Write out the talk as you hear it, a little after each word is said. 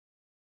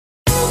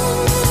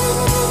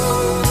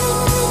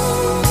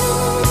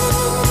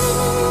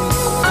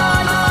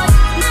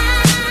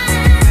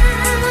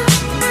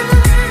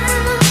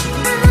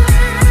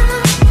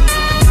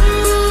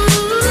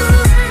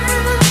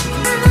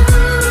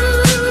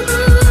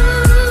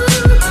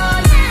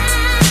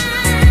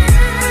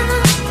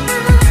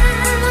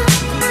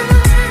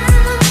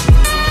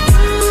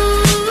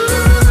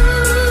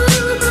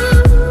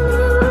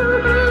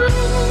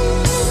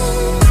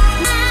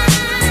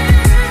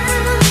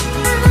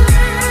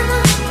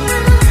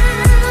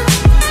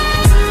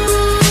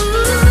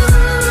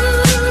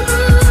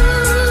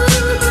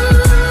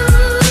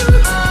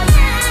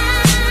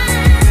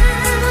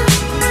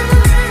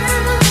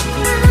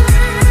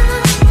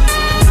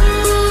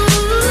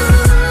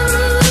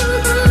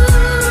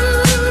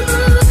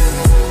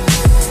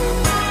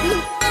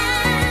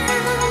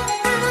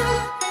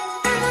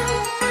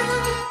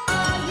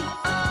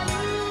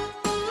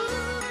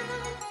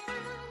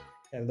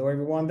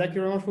Thank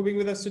you very much for being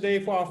with us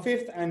today for our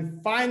fifth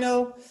and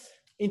final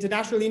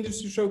international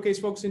industry showcase,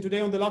 focusing today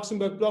on the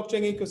Luxembourg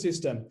blockchain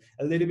ecosystem.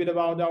 A little bit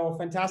about our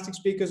fantastic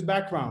speaker's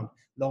background.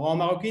 Laurent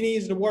Marochini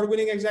is an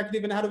award-winning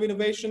executive and head of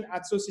innovation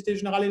at Societe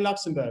Générale in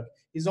Luxembourg.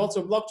 He's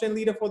also a blockchain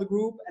leader for the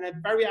group and is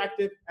very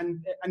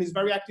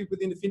active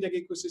within the fintech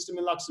ecosystem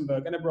in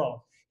Luxembourg and abroad.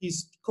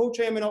 He's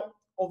co-chairman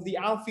of the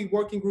LHoFT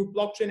working group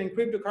blockchain and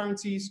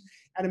cryptocurrencies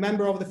and a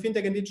member of the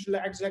fintech and digital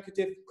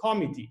executive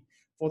committee.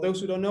 For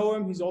those who don't know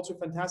him, he's also a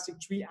fantastic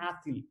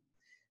triathlete.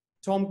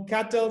 Tom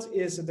Kettels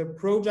is the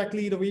project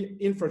lead of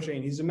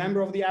Infrachain. He's a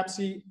member of the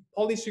APSI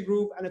policy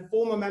group and a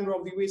former member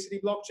of the OECD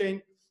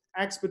blockchain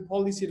expert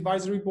policy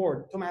advisory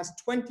board. Tom has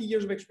 20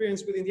 years of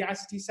experience within the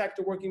ICT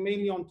sector, working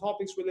mainly on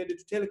topics related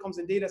to telecoms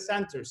and data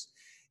centers.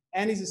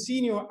 And he's a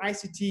senior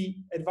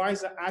ICT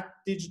advisor at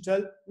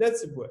Digital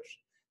Luxembourg.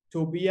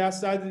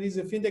 Tobias is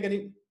a fintech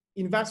and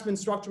investment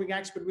structuring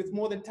expert with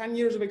more than 10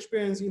 years of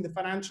experience in the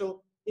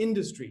financial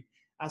industry.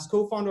 As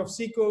co-founder of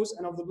Securities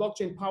and of the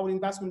blockchain-powered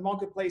investment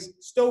marketplace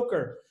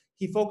Stokr,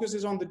 he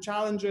focuses on the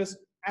challenges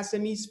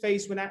SMEs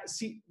face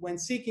when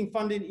seeking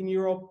funding in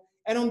Europe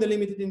and on the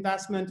limited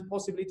investment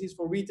possibilities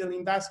for retail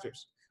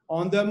investors.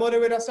 On the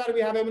moderator side,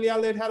 we have Emilie,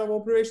 Allaert, head of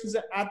operations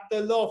at the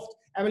LHoFT.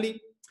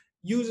 Emilie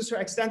uses her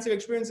extensive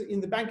experience in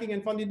the banking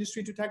and fund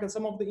industry to tackle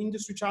some of the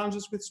industry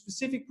challenges with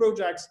specific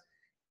projects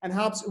and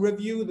helps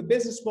review the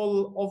business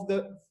model of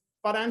the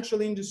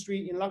financial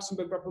industry in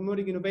Luxembourg by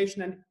promoting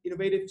innovation and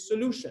innovative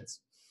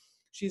solutions.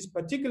 She's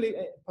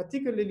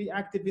particularly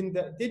active in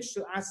the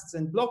digital assets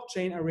and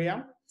blockchain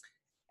area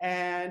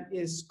and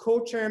is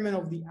co-chairman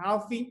of the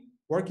LHoFT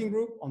working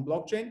group on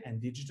blockchain and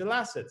digital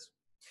assets.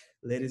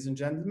 Ladies and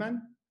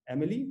gentlemen,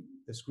 Emilie,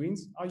 the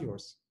screens are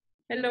yours.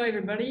 Hello,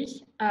 everybody.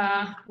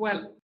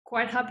 Well,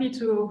 quite happy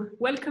to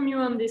welcome you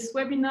on this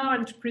webinar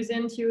and to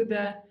present you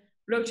the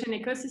blockchain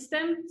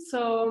ecosystem.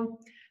 So,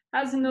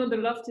 as you know, the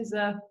LHoFT is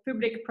a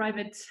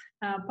public-private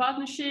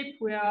partnership.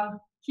 We are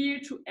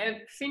here to help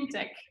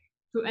fintech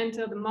to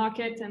enter the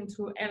market and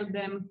to help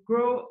them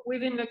grow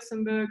within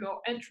Luxembourg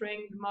or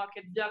entering the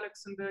market via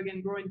Luxembourg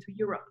and grow into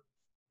Europe.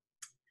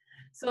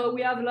 So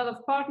we have a lot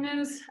of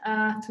partners,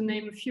 to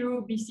name a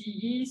few: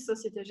 BCE,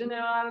 Societe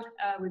Générale,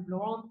 with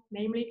Laurent,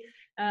 namely,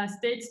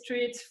 State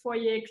Street,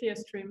 Foyer,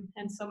 Clearstream,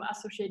 and some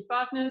associate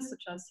partners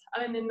such as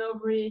Allen &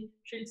 Overy,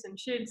 Shields &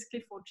 Shields,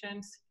 Clifford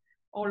Chance,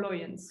 or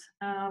Loyens.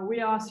 We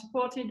are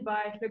supported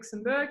by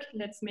Luxembourg,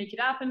 Let's Make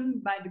It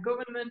Happen, by the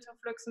government of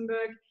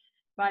Luxembourg,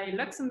 by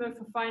Luxembourg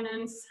For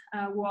Finance,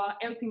 who are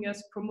helping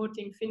us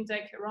promoting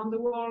fintech around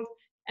the world,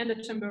 and the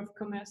Chamber of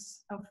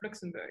Commerce of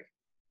Luxembourg.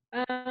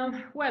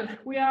 Well,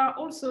 we are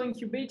also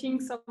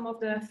incubating some of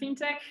the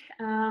fintech.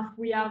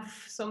 We have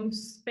some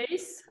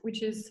space,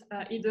 which is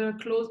either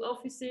closed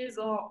offices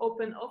or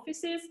open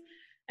offices.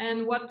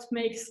 And what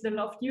makes the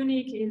LHoFT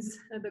unique is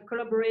the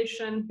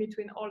collaboration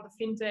between all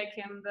the fintech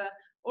and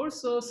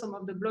also some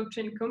of the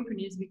blockchain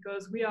companies,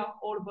 because we are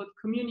all about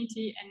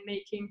community and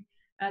making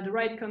the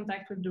right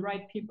contact with the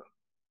right people.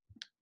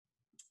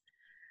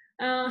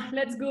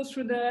 Let's go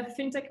through the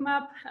fintech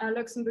map.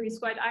 Luxembourg is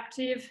quite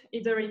active,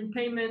 either in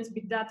payments,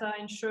 big data,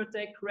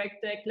 insurtech,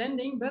 regtech,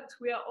 lending, but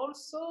we are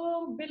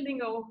also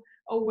building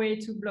our way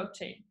to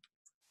blockchain.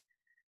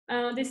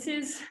 This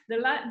is the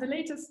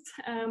latest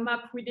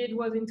map we did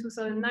was in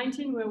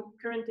 2019. We're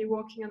currently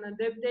working on an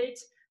update.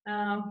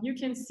 You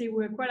can see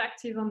we're quite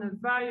active on the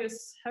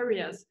various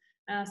areas,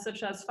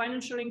 such as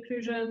financial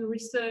inclusion,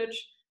 research,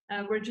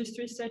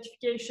 registry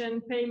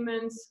certification,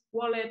 payments,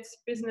 wallets,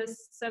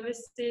 business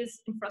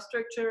services,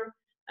 infrastructure,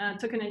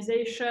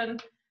 tokenization.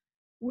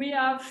 We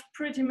have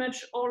pretty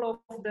much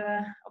all of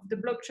the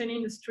blockchain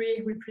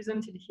industry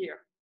represented here.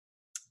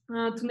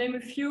 To name a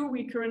few,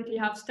 we currently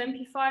have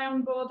Stampify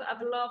on board at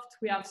the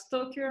LHoFT. We have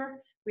Stokr,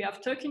 we have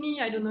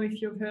Tokeny. I don't know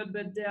if you've heard,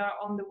 but they are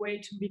on the way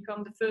to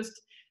become the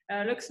first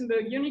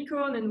Luxembourg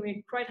unicorn, and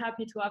we're quite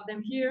happy to have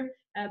them here.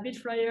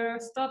 Bitflyer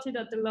started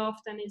at the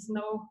LHoFT and is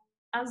now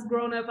as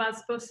grown up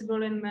as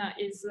possible and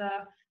is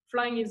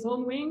flying his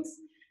own wings.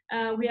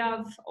 We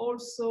have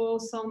also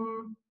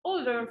some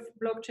older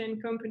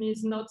blockchain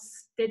companies not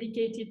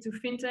dedicated to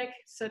fintech,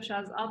 such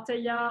as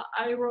Arteia,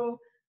 Iro,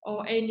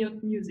 or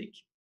Anyot Music.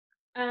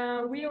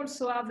 We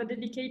also have a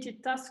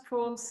dedicated task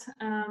force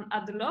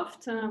at the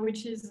LHoFT,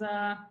 which is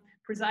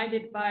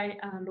presided by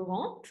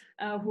Laurent,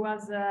 who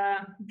has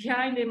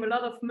behind him a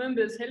lot of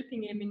members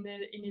helping him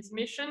in his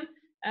mission.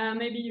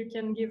 Maybe you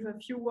can give a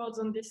few words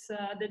on this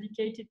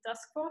dedicated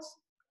task force.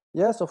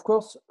 Yes, of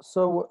course.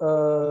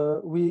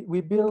 So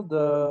we built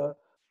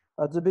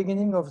at the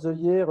beginning of the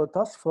year a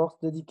task force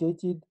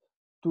dedicated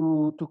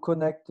to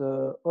connect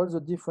all the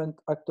different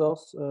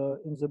actors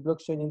in the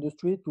blockchain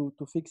industry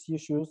to fix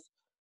issues,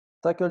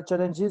 tackle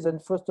challenges,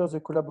 and foster the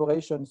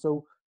collaboration.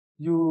 So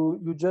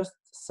you just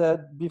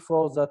said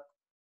before that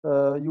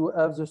you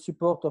have the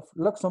support of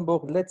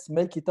Luxembourg. Let's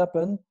make it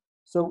happen.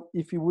 So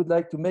if you would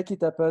like to make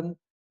it happen,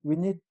 we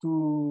need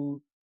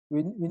to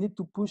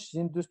push the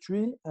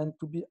industry and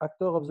to be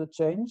actor of the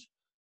change.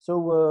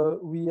 So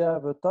we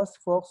have a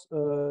task force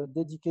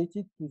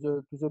dedicated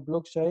to the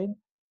blockchain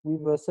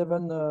with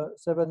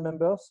seven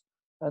members.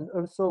 And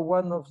also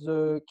one of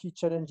the key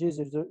challenges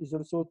is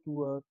also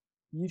to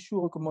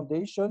issue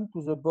recommendation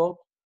to the board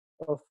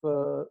of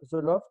the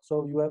LHoFT.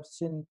 So you have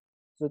seen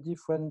the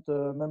different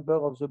member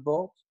of the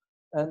board,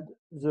 and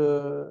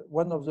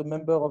one of the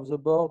member of the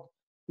board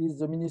is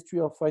the Ministry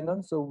of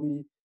Finance. So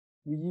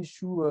we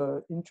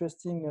issue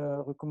interesting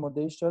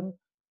recommendation.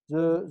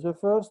 The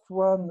first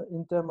one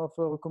in terms of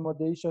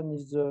recommendation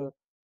is the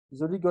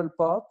legal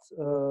part,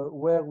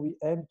 where we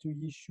aim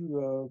to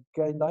issue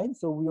guidelines.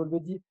 So we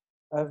already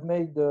have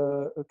made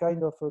a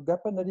kind of a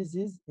gap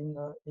analysis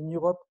in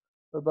Europe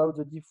about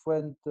the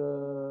different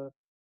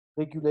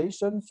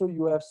regulations. So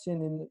you have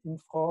seen in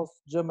France,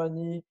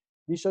 Germany,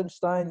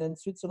 Liechtenstein, and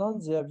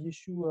Switzerland, they have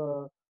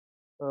issued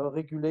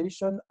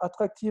regulation,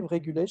 attractive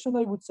regulation,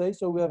 I would say.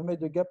 So we have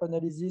made a gap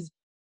analysis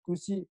to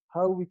see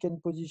how we can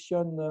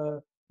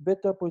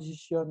better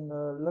position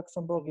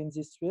Luxembourg in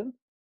this field.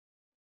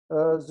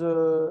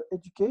 The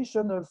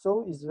education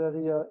also is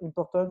very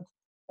important,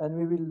 and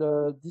we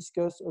will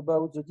discuss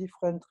about the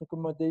different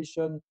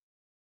recommendation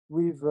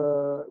with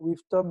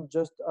Tom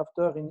just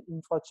after in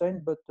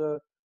Infrachain,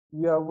 but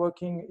we are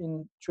working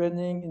in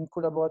training, in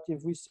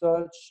collaborative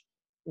research,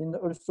 in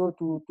also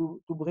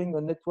to bring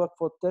a network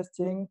for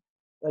testing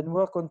and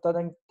work on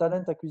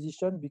talent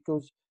acquisition,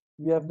 because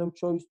we have no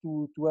choice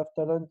to have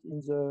talent in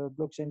the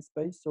blockchain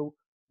space. So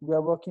we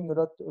are working a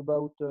lot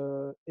about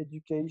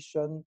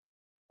education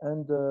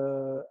and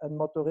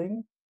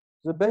mentoring.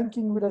 The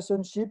banking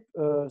relationship,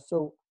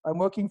 so I'm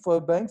working for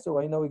a bank, so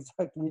I know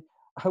exactly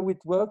how it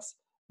works.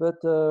 But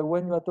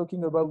when you are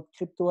talking about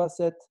crypto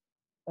asset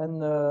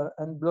and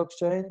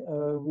blockchain,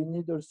 we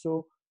need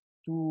also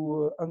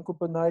to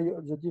accompany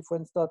the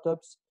different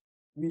startups.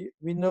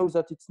 We know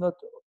that it's not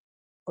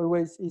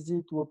always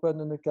easy to open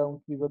an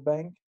account with a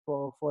bank,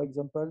 for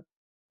example,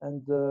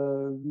 and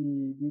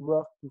we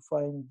work to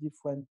find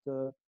different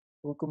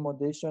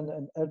recommendation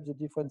and help the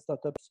different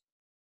startups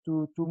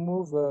to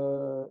move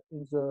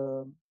in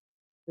the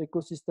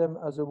ecosystem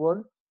as a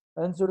whole.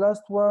 And the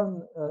last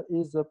one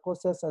is the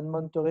process and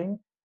mentoring.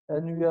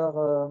 And we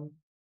are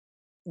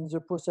in the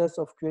process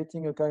of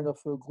creating a kind of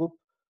a group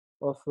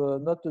of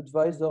not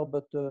advisor,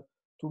 but to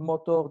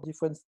mentor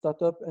different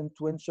startups and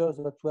to ensure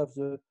that we have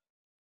the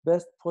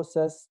best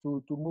process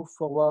to move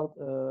forward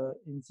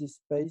in this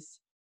space,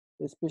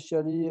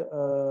 especially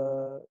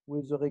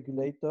with the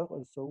regulator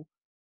also.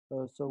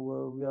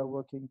 So we are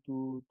working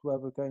to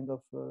have a kind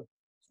of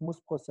smooth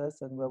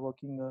process, and we are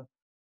working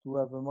to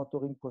have a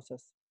mentoring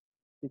process.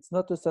 It's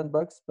not a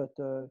sandbox, but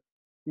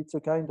it's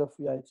a kind of,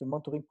 it's a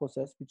mentoring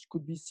process, which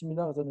could be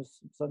similar than a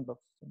sandbox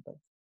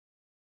sometimes.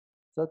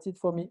 That's it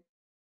for me.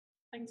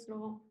 Thanks,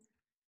 Laurent.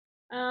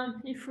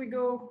 If we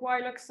go, why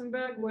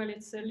Luxembourg? Well,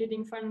 it's a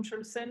leading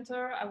financial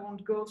center. I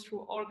won't go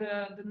through all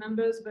the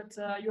numbers, but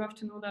you have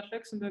to know that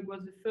Luxembourg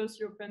was the first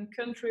European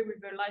country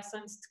with a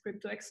licensed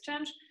crypto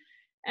exchange.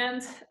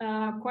 And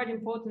quite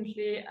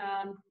importantly,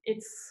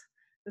 it's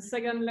the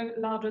second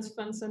largest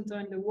fund center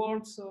in the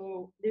world.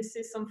 So this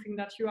is something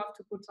that you have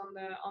to put on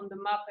the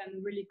map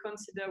and really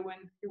consider when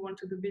you want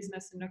to do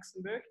business in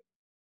Luxembourg.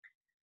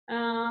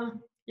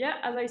 Yeah,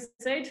 as I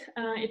said,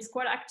 it's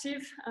quite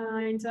active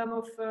in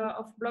terms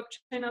of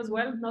blockchain as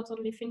well, not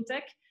only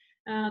fintech.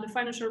 The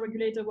financial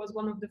regulator was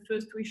one of the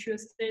first to issue a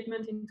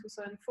statement in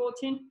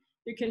 2014.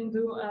 You can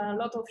do a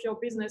lot of your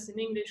business in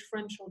English,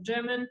 French, or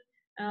German.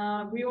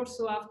 We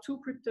also have 2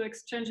 crypto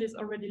exchanges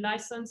already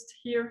licensed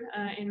here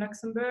in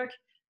Luxembourg.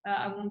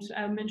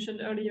 I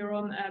mentioned earlier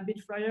on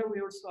Bitflyer.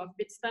 We also have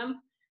Bitstamp.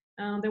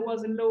 There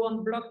was a law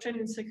on blockchain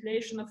and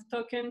circulation of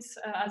tokens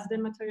as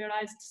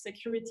dematerialized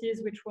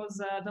securities, which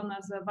was done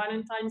as a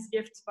Valentine's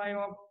gift by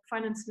our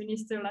finance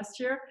minister last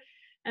year.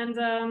 And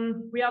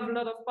we have a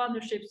lot of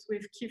partnerships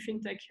with key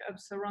fintech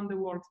hubs around the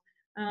world.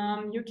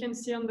 You can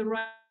see on the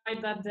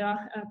right that there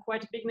are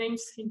quite big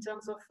names in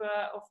terms of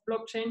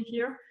blockchain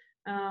here.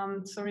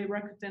 Sorry,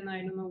 Rakuten,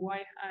 I don't know why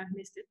I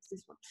missed it,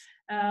 this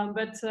one.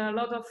 But a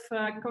lot of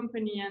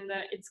company, and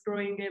it's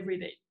growing every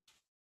day.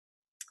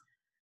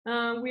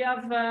 We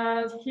have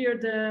here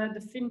the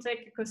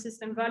fintech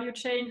ecosystem value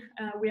chain.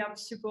 We have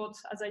support,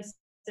 as I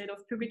said,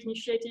 of public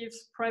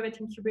initiatives, private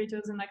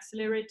incubators and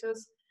accelerators.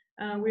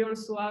 We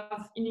also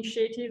have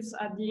initiatives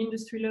at the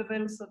industry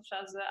level, such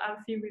as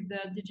Alfie with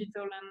the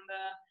digital and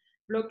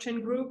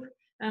blockchain group.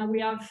 We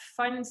have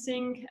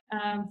financing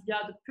via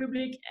the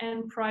public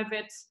and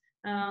private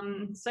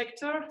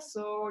sector.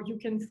 So you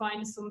can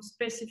find some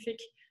specific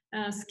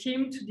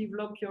scheme to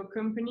develop your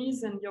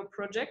companies and your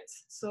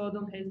projects. So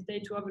don't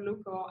hesitate to have a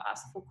look or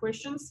ask for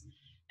questions.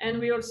 And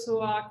we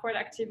also are quite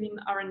active in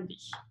R&D.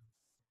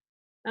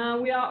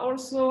 We are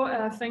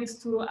also, thanks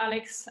to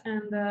Alex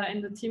and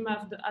the team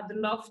at the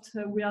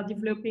LHoFT, we are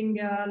developing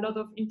a lot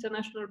of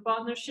international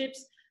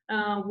partnerships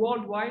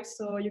worldwide,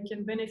 so you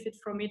can benefit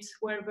from it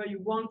wherever you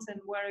want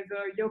and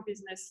wherever your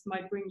business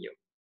might bring you.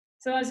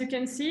 So as you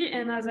can see,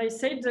 and as I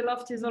said, the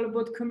LHoFT is all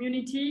about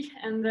community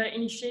and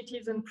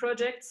initiatives and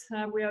projects.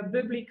 We are a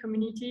bubbly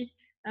community,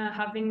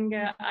 having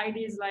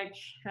ideas like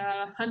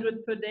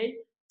 100 per day.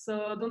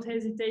 So don't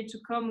hesitate to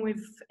come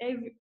with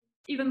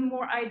even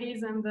more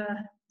ideas, and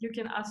you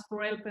can ask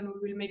for help and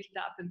we will make it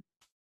happen.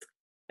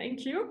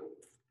 Thank you.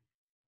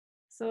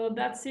 So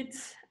that's it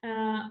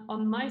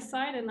on my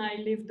side, and I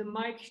leave the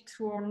mic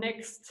to our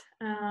next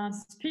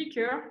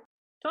speaker,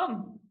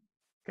 Tom.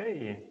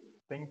 Okay,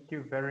 thank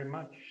you very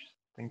much.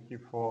 Thank you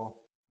for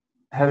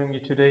having me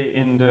today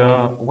in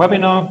the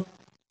webinar.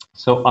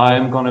 So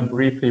I'm going to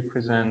briefly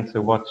present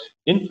what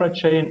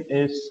Infrachain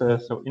is.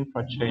 So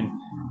Infrachain,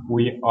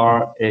 we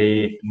are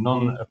a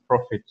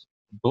non-profit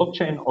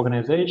blockchain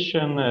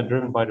organization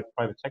driven by the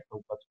private sector,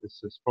 but with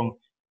a strong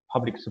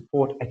public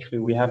support. Actually,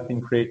 we have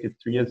been created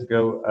 3 years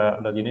ago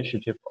under the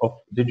initiative of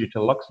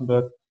Digital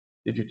Luxembourg.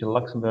 Digital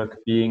Luxembourg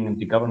being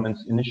the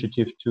government's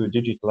initiative to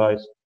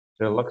digitalize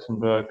the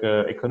Luxembourg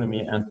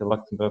economy and the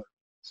Luxembourg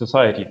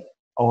society.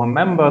 Our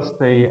members,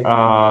 they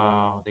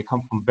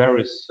come from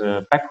various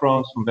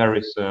backgrounds, from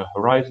various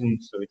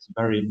horizons, so it's a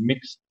very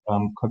mixed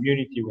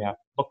community. We have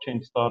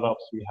blockchain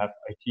startups, we have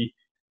IT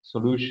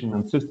solution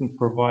and system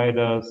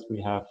providers,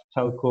 we have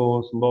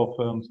telcos, law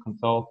firms,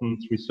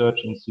 consultants, research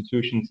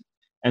institutions,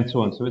 and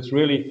so on. So it's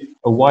really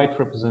a wide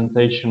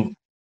representation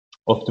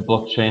of the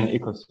blockchain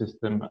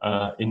ecosystem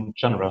in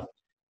general.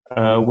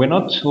 We're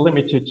not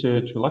limited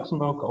to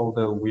Luxembourg,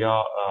 although we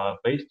are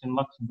based in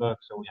Luxembourg,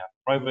 so we have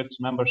private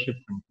membership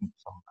in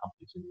some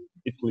countries in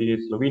Italy,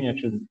 Slovenia,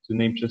 to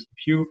name just a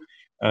few.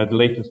 The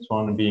latest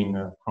one being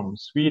from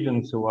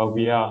Sweden. So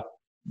we are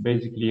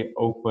basically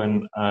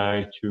open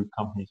to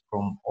companies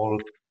from all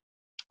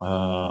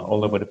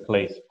over the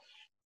place.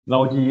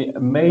 Now, the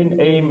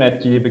main aim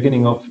at the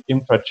beginning of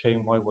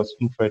Infrachain, why was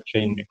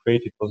Infrachain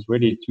created, was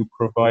really to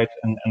provide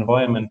an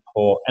environment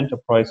for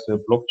enterprise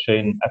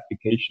blockchain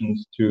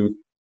applications to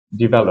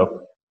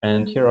develop.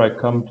 And here I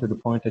come to the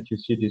point that you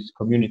see this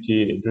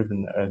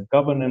community-driven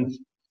governance.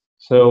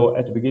 So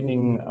at the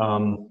beginning,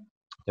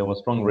 there was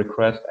strong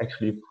request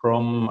actually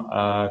from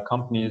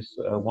companies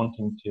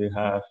wanting to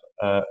have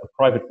a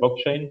private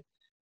blockchain.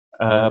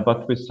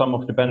 But with some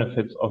of the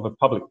benefits of a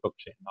public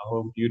blockchain. Now,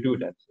 how do you do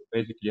that? So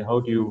basically, how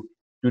do you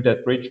do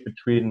that bridge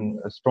between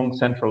a strong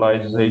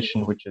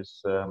centralization, which is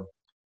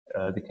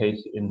the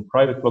case in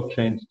private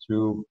blockchains,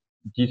 to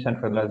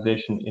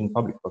decentralization in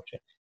public blockchain?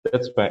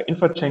 That's where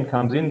Infrachain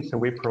comes in. So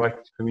we provide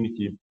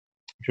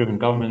community-driven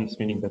governance,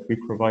 meaning that we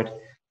provide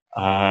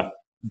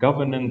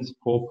governance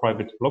for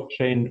private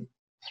blockchain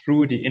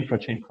through the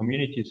Infrachain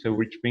community, so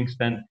which brings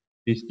then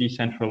this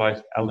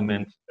decentralized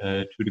element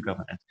to the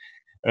governance.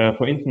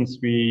 For instance,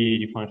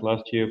 we defined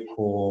last year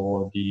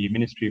for the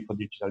Ministry for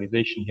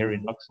Digitalization here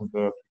in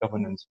Luxembourg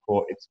governance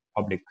for its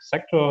public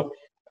sector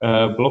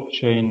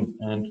blockchain,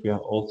 and we are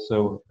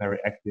also very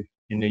active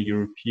in a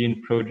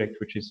European project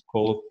which is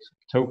called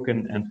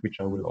Token, and which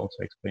I will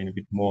also explain a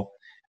bit more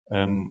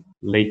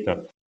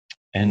later.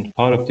 And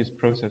part of this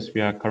process,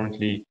 we are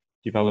currently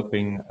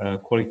developing a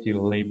quality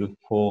label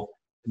for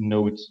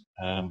node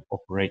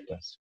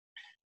operators.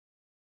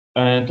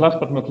 And last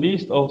but not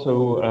least,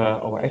 also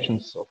our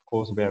actions, of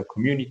course, were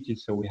community.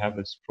 So we have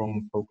a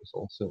strong focus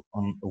also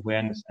on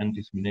awareness and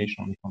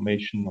dissemination of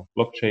information of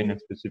blockchain,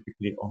 and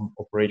specifically on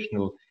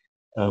operational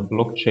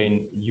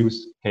blockchain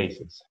use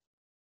cases.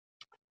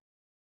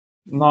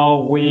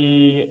 Now,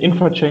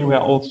 Infrachain, we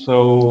are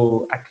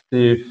also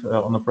active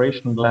on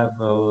operational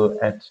level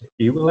at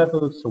EU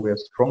level. So we have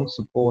strong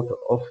support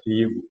of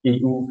the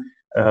EU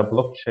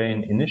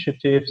blockchain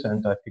initiatives,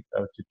 and I picked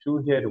out two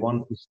here. The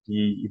one is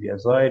the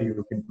EBSI, the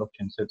European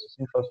Blockchain Services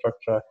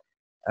Infrastructure,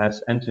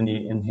 as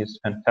Anthony in his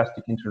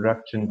fantastic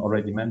introduction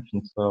already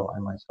mentioned. So I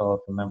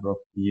myself, a member of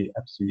the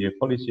EBSI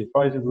Policy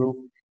Advisory Group,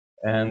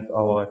 and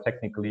our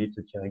technical lead,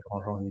 Thierry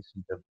Grandjean, is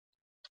in the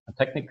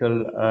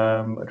technical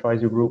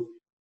advisory group.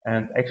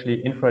 And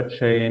actually,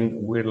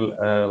 Infrachain will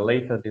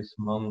later this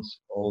month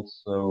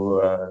also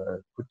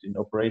put in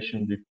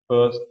operation the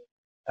first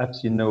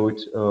EBSI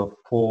node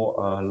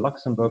for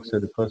Luxembourg. So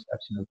the first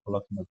EBSI node for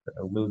Luxembourg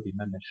will be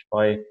managed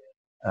by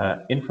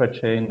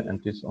Infrachain,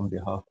 and this on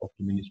behalf of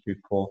the Ministry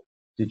for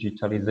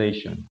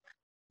Digitalization.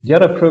 The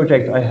other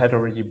project I had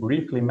already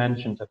briefly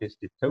mentioned, that is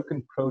the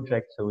Token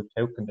project. So a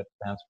token that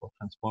stands for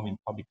Transforming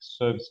Public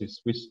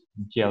Services with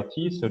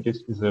DLT. So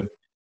this is a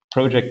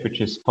project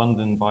which is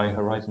funded by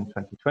Horizon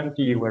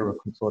 2020. We're a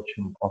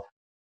consortium of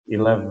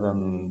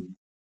 11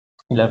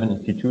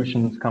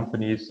 institutions,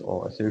 companies,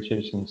 or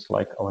associations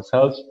like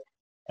ourselves.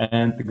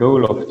 And the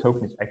goal of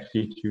Token is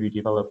actually to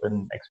develop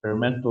an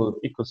experimental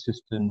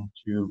ecosystem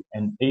to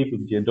enable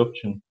the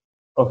adoption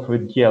of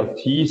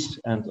DLTs,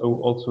 and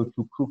also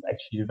to prove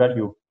actually the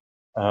value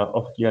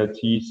of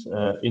DLTs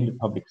in the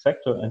public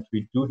sector. And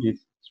we do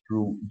this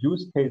through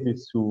use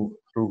cases,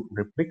 through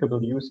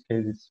replicable use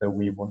cases. So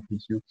we want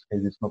these use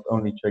cases not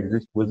only to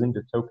exist within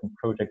the Token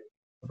project,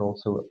 but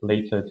also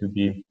later to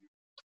be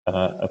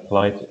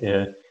applied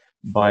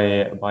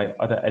by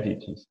other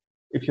entities.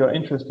 If you're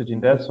interested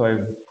in that, so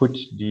I've put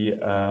the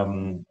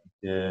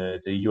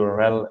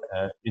URL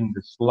in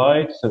the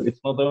slide. So it's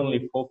not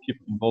only for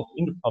people involved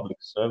in the public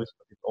service,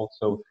 but it's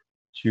also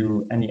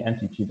to any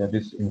entity that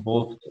is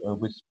involved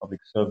with public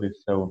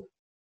service. So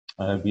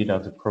be it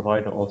as a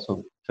provider,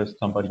 also just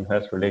somebody who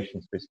has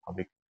relations with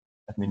public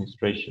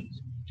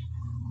administrations.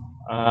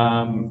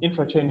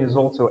 Infrachain is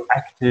also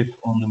active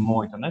on a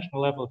more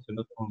international level, so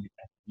not only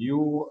at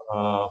EU,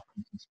 for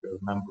instance, we're a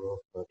member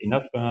of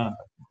INATRA,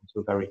 also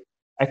a very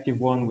active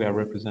one. We are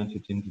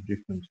represented in the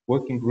different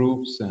working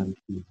groups, and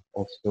we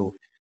also,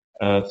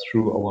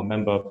 through our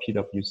member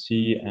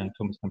PwC and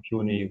Thomas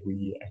Campioni,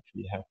 we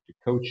actually have the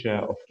co-chair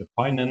of the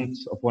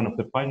finance, of one of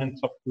the finance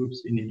subgroups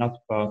in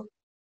INATRA.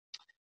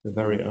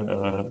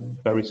 We're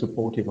very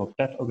supportive of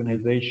that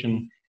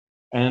organization,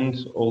 and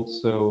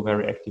also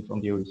very active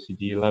on the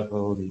OECD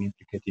level, being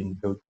implicated in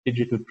the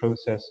digital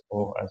process,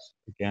 or as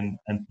again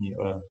Anthony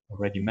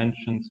already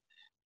mentioned,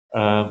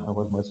 I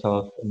was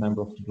myself a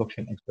member of the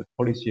Blockchain Expert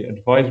Policy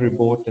Advisory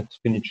Board that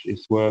finished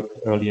its work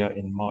earlier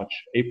in March,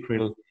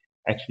 April.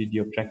 Actually, the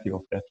objective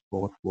of that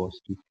board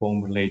was to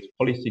formulate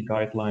policy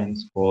guidelines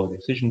for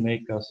decision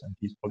makers, and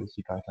these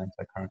policy guidelines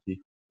are currently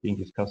being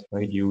discussed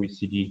by the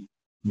OECD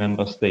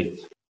member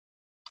states.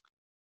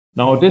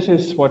 Now, this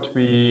is what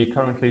we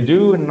currently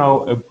do.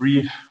 Now, a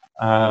brief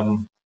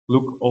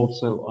look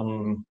also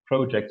on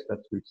projects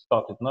that we've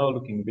started now,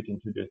 looking a bit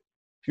into the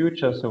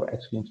future. So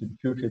actually into the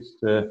future, it's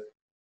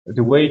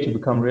the way to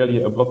become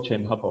really a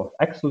blockchain hub of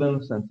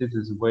excellence. And this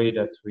is a way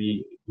that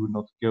we do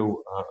not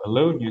go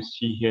alone. You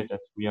see here that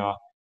we are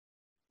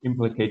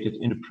implicated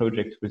in the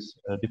project with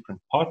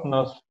different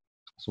partners.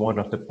 So one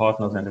of the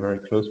partners and a very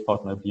close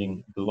partner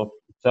being the LHoFT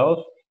itself.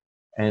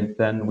 And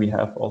then we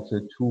have also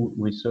two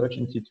research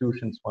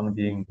institutions, one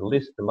being the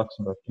LIST, the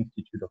Luxembourg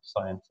Institute of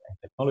Science and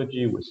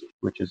Technology,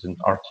 which is an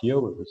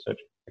RTO, a research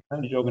and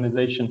technology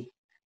organization,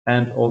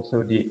 and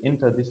also the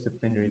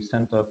Interdisciplinary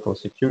Center for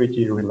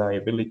Security,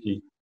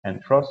 Reliability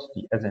and Trust,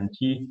 the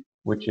SNT,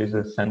 which is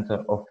a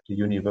center of the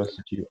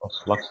University of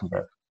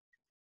Luxembourg.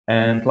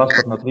 And last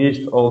but not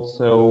least,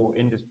 also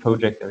in this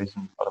project, there is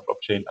another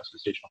blockchain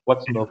association of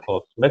Luxembourg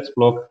called Let's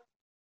Block.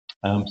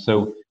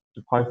 So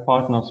the 5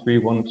 partners, we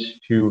want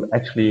to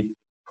actually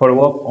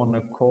follow up on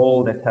a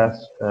call that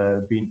has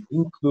been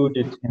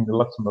included in the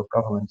Luxembourg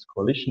government's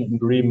coalition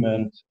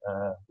agreement,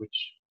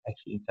 which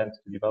actually intends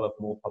to develop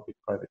more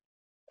public-private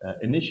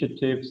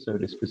initiatives. So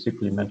they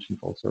specifically mentioned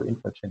also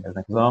Infrachain as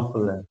an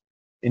example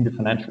in the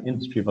financial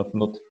industry, but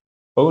not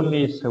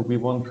only. So we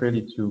want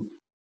really to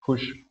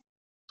push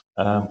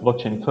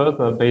blockchain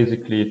further,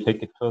 basically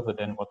take it further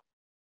than what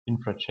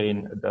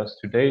Infrachain does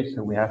today.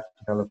 So we have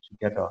developed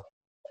together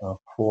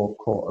 4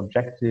 core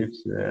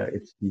objectives.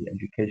 It's the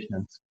education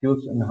and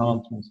skills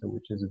enhancement, so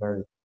which is a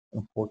very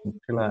important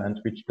pillar and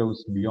which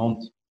goes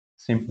beyond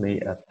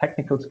simply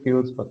technical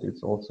skills, but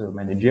it's also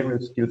managerial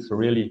skills to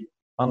really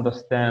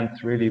understand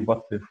really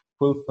what the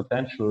full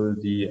potential,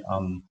 the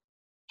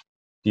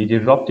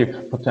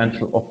disruptive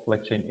potential of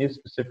blockchain is,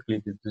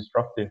 specifically the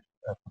disruptive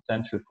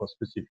potential for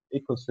specific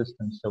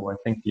ecosystems. So I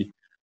think the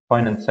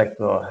finance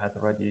sector has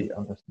already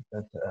understood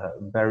that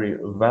very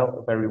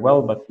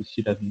well, but we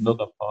see that in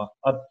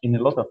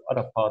a lot of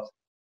other parts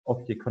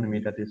of the economy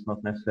that is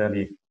not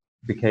necessarily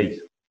the case.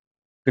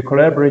 The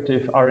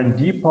collaborative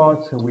R&D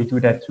part, so we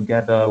do that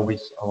together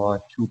with our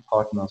 2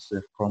 partners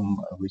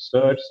from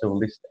research, so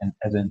LIST and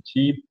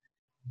SNT.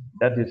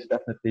 That is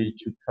definitely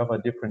to cover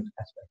different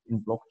aspects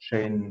in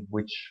blockchain,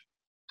 which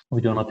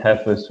we do not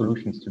have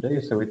solutions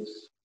today. So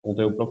it's,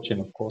 although blockchain,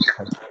 of course,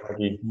 has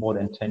already more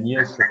than 10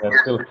 years, so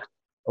there's still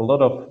a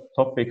lot of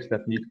topics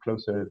that need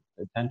closer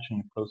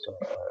attention,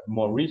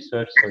 more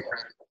research. So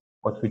that's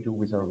what we do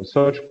with our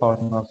research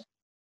partners.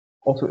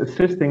 Also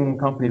assisting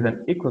companies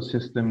and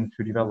ecosystem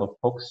to develop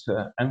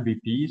POCs,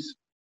 MVPs.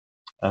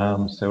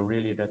 So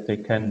really that they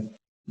can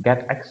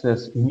get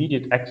access,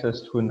 immediate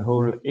access to a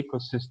whole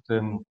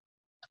ecosystem,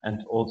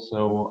 and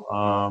also,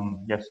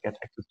 yes, get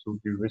access to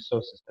the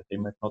resources that they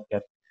might not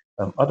get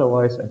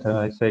otherwise. And then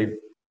I say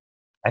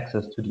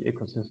access to the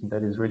ecosystem,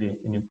 that is really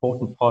an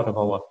important part of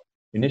our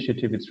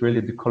initiative. It's really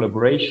the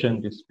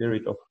collaboration, the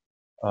spirit of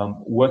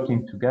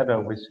working together,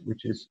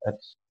 which is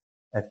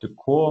at the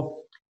core,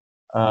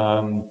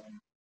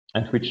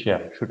 and which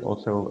should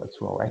also,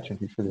 through our action,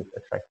 we should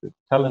attract the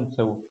talent.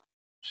 So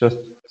just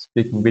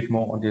speaking a bit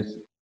more on this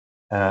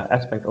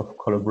aspect of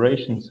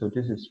collaboration. So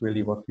this is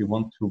really what we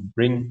want to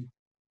bring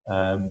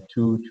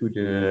to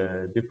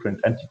the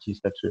different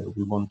entities that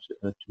we want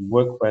to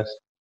work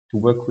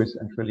with,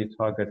 and really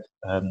target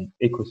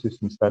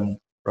ecosystems then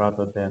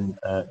rather than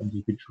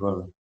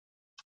individual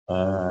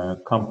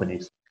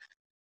companies.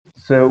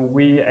 So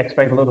we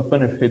expect a lot of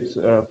benefits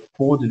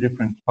for the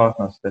different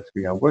partners that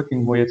we are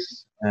working with,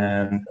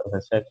 and as I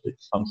said,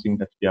 it's something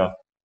that we are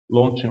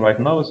launching right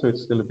now, so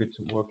it's still a bit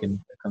work in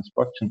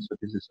construction. So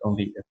this is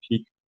only a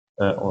peek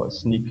or a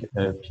sneak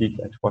peek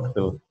at what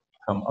will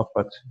come up,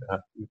 but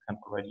you can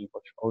already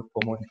watch out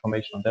for more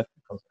information on that,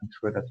 because I'm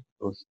sure that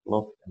those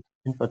LHoFT and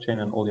Infrachain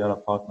and all the other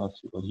partners,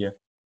 you will hear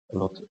a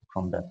lot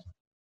from that.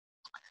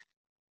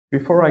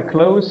 Before I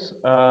close,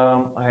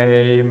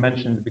 I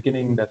mentioned at the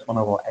beginning that one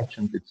of our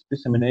actions is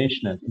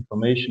dissemination and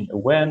information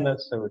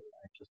awareness. So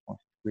I just want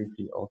to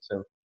briefly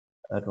also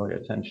draw your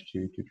attention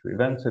to two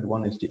events. And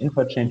one is the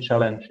Infrachain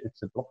Challenge.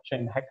 It's a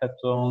blockchain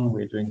hackathon.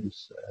 We're doing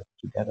this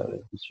together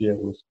this year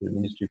with the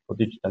Ministry for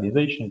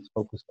Digitalization. It's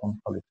focused on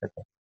public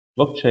sector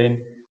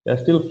blockchain. There are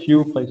still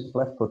few places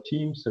left for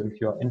teams. So if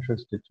you are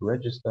interested to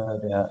register,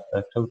 there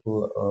are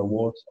total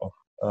awards of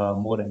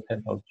more than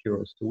 10,000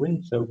 euros to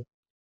win. So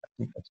I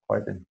think that's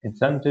quite an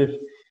incentive.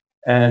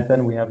 And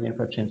then we have the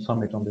Infrachain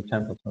Summit on the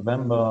 10th of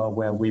November,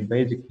 where we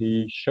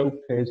basically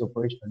showcase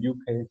operational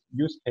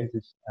use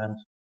cases and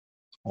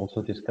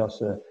also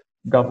discuss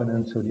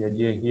governance. So the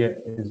idea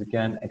here is,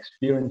 again,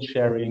 experience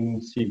sharing,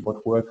 see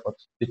what worked, what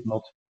did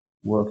not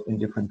work in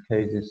different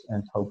cases,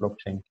 and how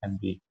blockchain can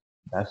be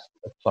best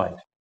applied.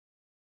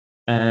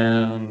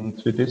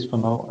 And with this, for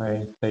now,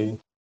 I say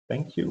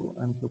thank you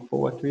and look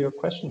forward to your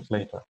questions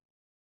later.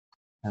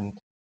 And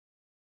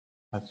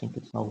I think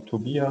it's now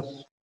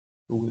Tobias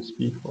who will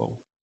speak.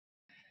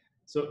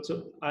 So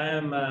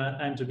I'm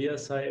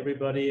Tobias. Hi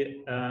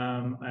everybody.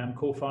 I am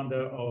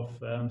co-founder of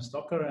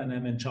Stokr, and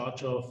I'm in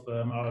charge of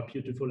our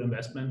beautiful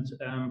investment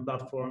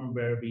platform,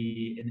 where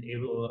we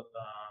enable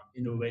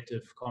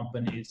innovative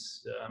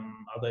companies,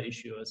 other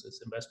issuers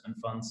as investment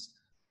funds,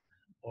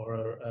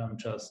 or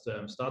just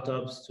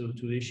startups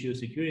to issue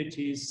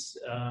securities.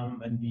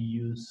 And we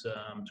use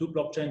two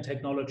blockchain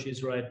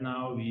technologies right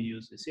now. We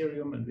use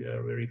Ethereum, and we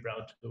are very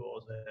proud to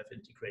also have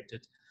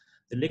integrated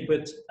the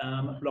Liquid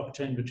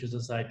blockchain, which is a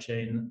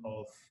sidechain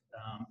of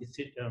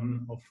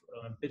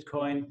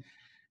Bitcoin.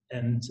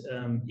 And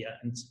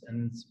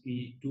and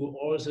we do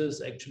all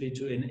this actually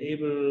to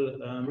enable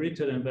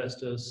retail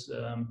investors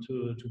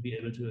to be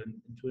able to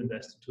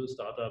invest to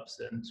startups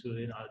and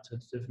in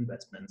alternative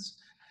investments.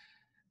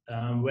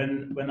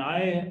 When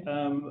I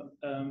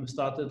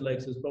started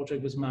like this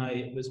project with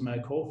my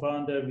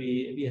co-founder,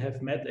 we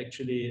have met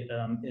actually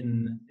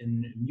in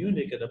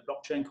Munich at a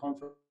blockchain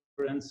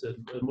conference,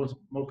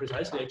 more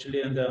precisely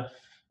actually in a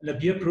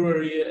beer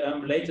brewery.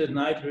 Late at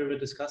night we were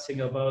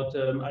discussing about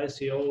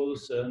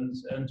ICOs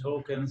and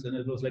tokens, and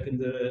it was like in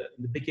the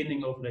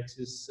beginning of like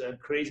this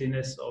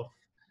craziness of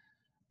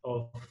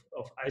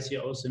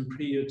ICOs and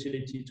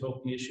pre-utility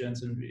token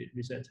issuance, and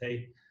we said,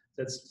 hey,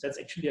 that's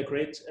actually a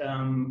great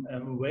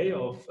way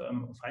of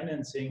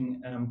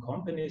financing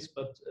companies,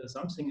 but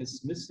something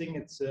is missing.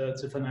 It's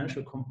a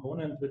financial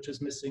component which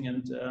is missing,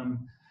 and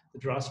the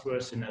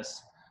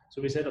trustworthiness. So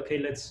we said, okay,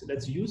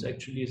 let's use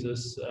actually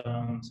this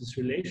this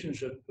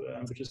relationship,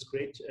 which is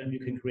great, and you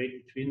can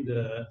create between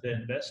the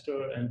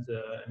investor and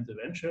the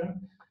venture,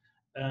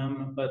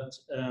 but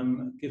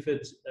give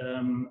it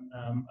a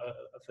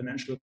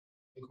financial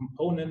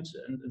component,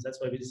 and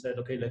that's why we said,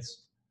 okay,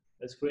 let's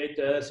create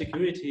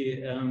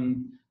security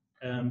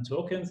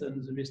tokens,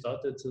 and we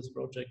started this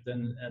project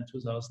in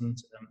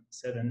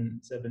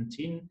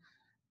 2017,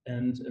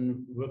 and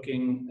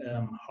working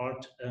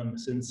hard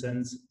since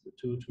then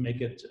to make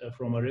it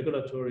from a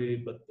regulatory,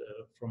 but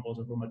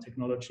also from a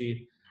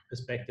technology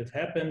perspective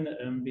happen.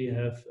 We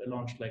have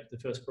launched like the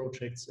first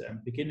projects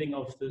beginning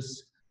of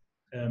this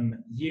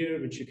year,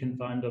 which you can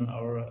find on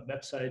our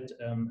website,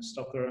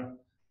 stokr.io.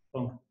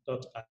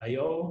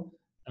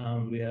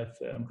 We have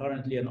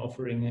currently an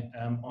offering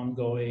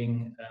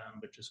ongoing,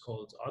 which is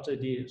called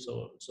RTD,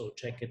 so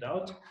check it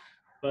out.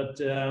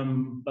 But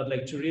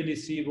like to really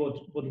see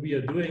what we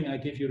are doing, I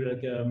give you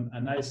like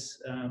a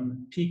nice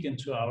peek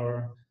into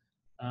our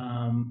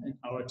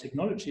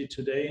technology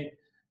today,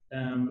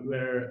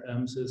 where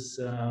this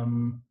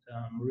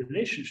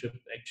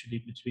relationship actually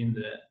between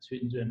the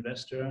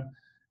investor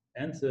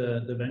and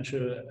the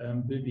venture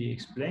will be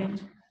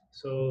explained.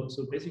 So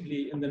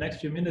basically, in the next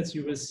few minutes,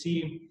 you will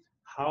see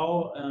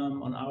how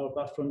on our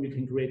platform you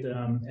can create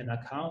an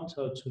account,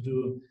 how to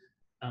do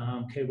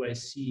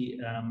KYC,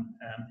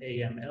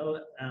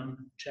 AML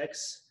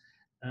checks,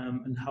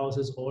 and how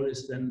this all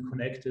is then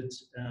connected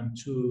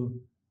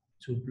to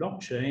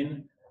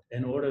blockchain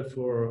in order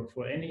for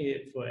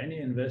any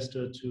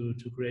investor to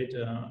create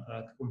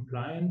a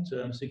compliant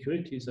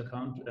securities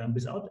account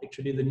without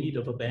actually the need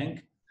of a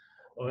bank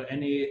or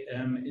any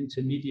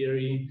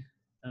intermediary.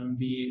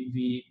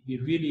 We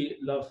really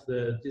love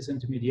the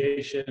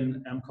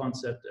disintermediation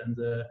concept and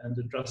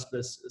the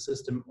trustless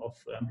system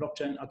of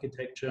blockchain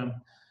architecture,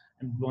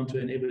 and want to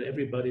enable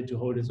everybody to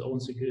hold his own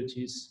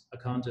securities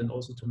account and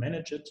also to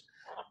manage it.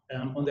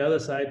 On the other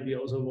side, we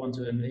also want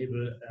to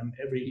enable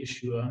every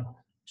issuer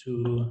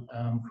to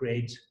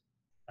create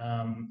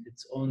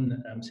its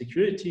own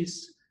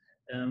securities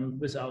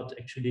without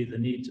actually the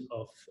need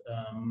of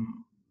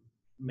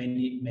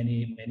many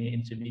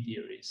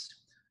intermediaries.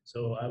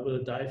 So I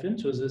will dive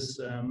into this.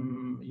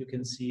 You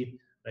can see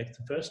like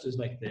the first is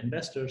like the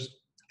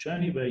investor's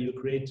journey, where you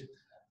create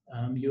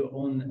your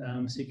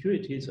own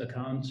securities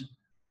account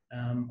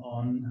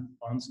on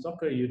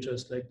Stokr. You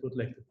just like put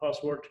like the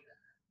password,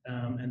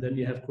 and then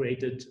you have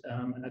created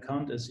an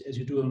account as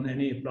you do on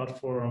any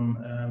platform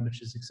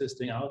which is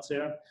existing out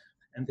there.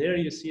 And there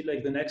you see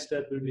like the next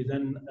step will be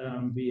then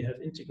we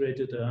have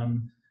integrated a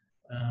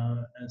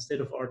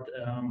state-of-art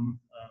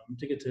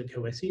digital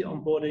KYC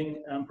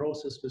onboarding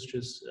process, which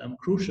is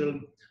crucial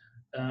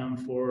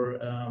for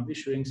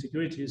issuing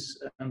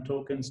securities and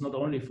tokens, not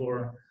only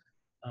for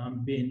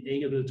being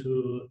able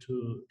to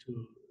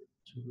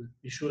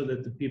be sure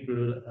that the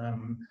people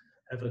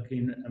have a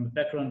clean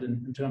background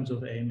in terms of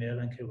AML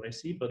and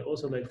KYC, but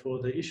also like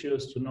for the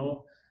issuers to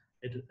know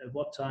at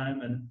what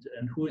time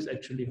and who is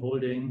actually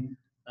holding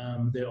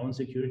their own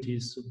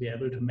securities, to be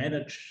able to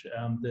manage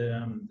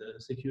the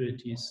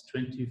securities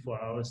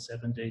 24 hours,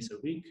 7 days a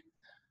week.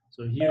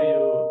 So here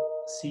you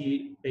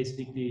see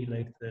basically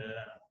like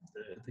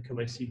the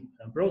KYC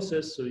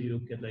process. So you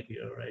get like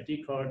your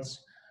ID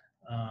cards,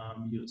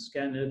 you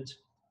scan it,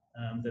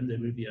 then there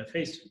will be a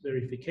face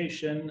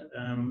verification,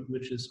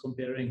 which is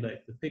comparing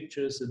like the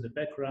pictures in the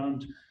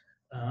background,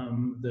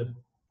 the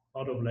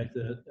part of like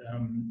the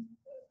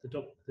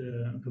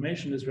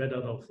information is read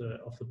out of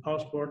the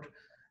passport,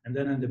 and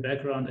then in the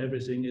background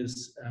everything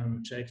is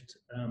checked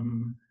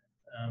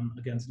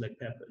against like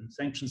PEP and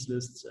sanctions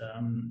lists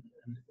and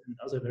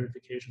other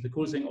verifications. The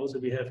cool thing also,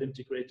 we have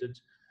integrated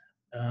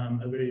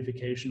a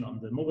verification on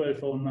the mobile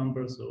phone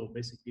number. So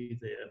basically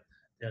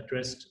the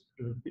address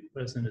the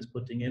person is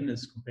putting in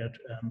is compared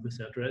with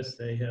the address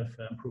they have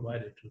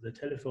provided to the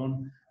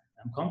telephone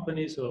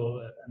company.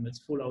 So it's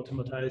full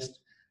automatized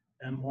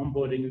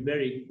onboarding,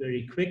 very,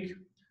 very quick.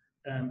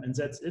 And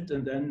that's it.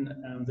 And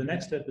then the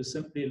next step is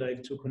simply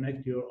like to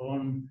connect your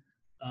own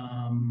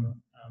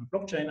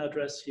blockchain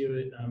address. Here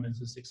in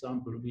this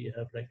example, we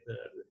have like the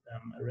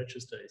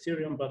register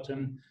Ethereum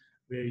button,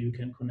 where you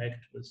can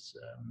connect with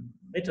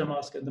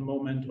MetaMask at the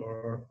moment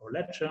or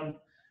Ledger.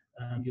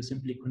 You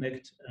simply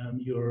connect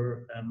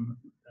your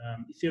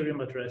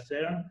Ethereum address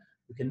there.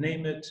 You can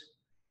name it,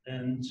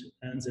 and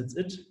that's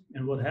it.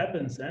 And what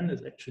happens then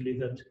is actually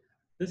that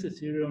this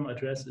Ethereum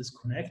address is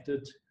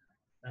connected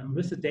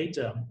with the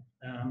data,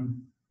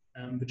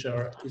 which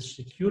is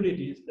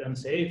securely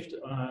saved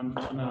on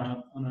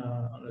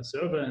a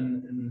server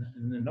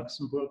in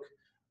Luxembourg,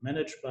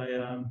 managed by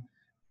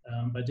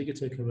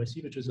Digital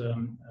KYC, which is a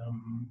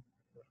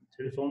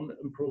telephone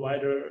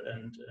provider,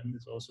 and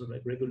is also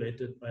like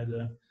regulated by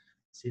the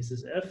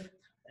CSSF.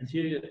 And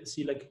here you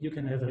see like you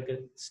can have like a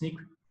sneak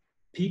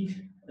peek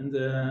in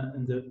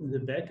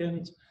the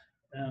backend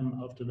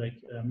after like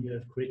you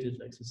have created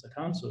like this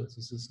account. So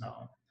this is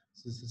now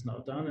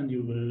done, and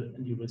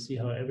you will see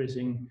how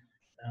everything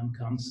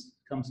comes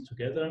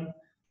together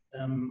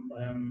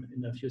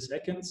in a few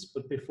seconds.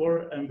 But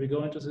before we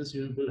go into this,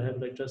 you will have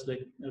like just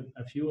like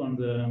a few on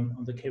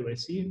the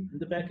KYC in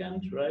the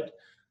backend, right?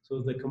 So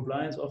the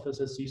compliance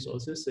officer sees all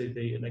this.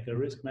 They like a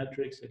risk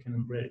matrix. They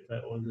can verify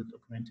all the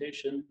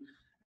documentation,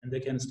 and they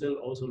can still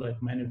also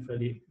like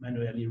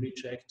manually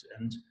recheck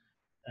and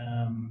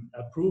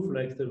approve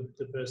like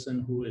the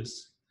person who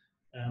is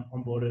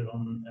onboarded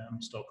on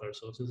Stokr.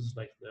 So this is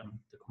like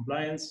the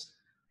compliance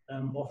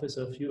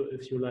officer,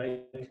 if you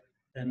like.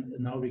 And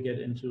now we get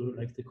into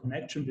like the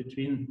connection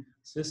between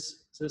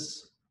this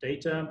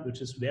data,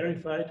 which is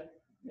verified,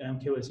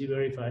 KYC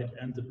verified,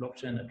 and the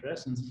blockchain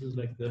address. And this is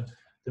like the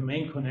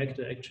main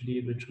connector actually,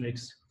 which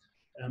makes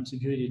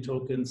security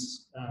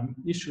tokens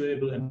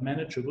issuable and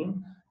manageable.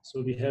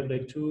 So we have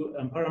like two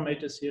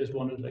parameters here.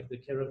 One is like the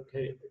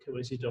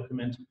KYC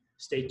document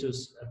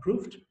status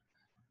approved,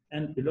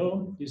 and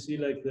below you see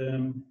like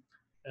the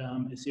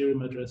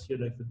Ethereum address here,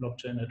 like the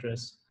blockchain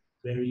address,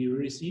 where you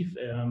receive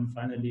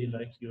finally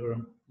like your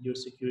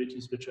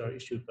securities, which are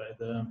issued by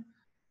the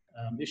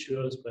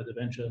issuers, by the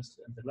ventures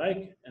and the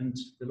like. And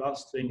the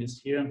last thing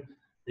is here,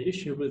 the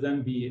issuer will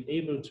then be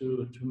able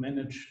to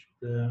manage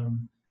the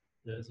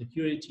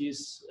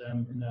securities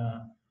in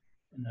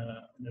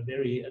a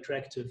very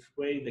attractive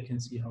way. They can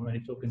see how many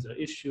tokens are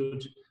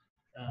issued,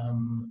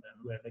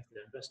 where like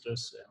the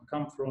investors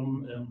come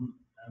from,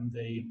 and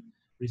they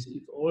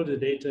receive all the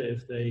data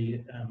if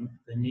they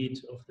the need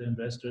of the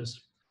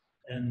investors.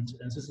 And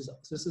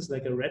this is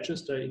like a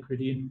register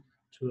equity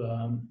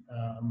to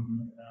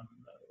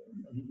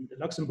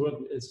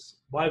Luxembourg. Is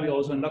why we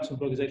also in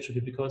Luxembourg is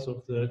actually because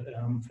of the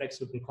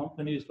flexible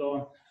companies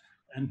law,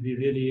 and we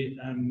really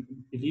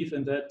believe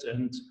in that.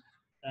 And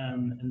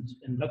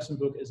in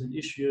Luxembourg, as an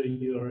issuer,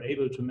 you are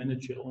able to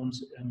manage your own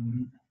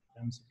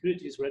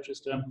securities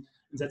register, and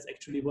that's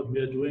actually what we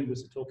are doing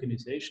with the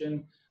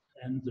tokenization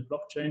and the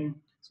blockchain.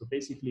 So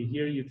basically,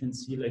 here you can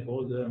see like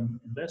all the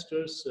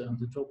investors,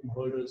 the token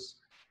holders.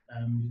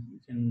 You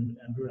can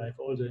derive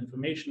all the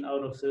information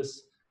out of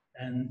this,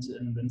 and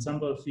when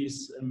some of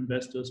these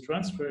investors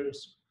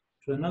transfers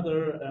to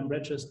another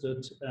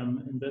registered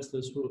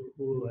investors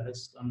who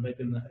has done like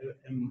an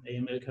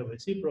AML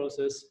KYC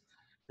process,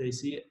 they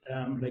see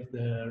like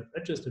the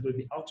register will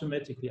be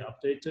automatically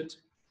updated,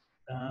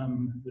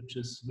 which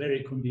is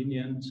very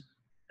convenient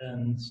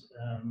and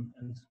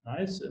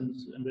nice. And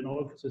when all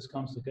of this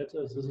comes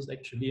together, this is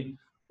actually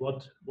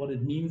what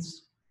it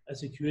means as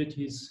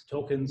securities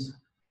tokens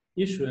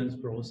issuance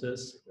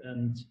process.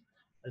 And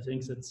I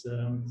think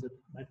that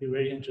might be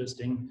very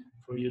interesting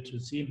for you to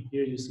see.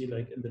 Here you see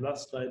like in the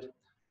last slide,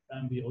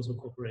 we also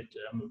cooperate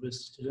with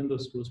Seidl,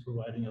 who is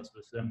providing us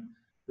with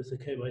the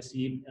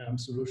KYC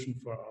solution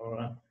for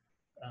our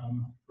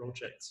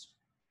projects.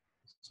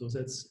 So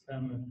that's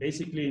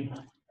basically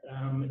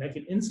like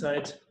an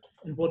insight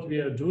in what we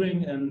are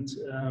doing. And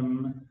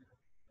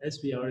as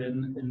we are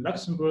in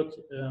Luxembourg,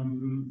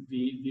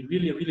 we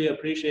really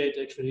appreciate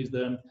actually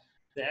the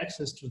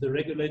access to the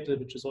regulator,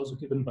 which is also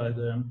given by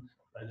the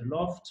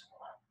LHoFT.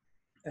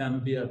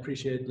 And we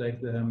appreciate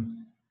like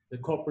the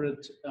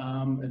corporate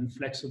and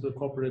flexible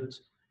corporate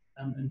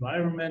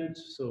environment.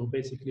 So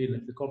basically,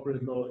 like the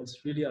corporate law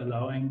is really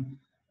allowing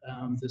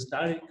this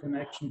direct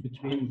connection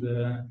between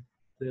the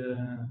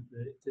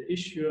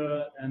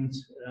issuer and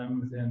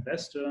the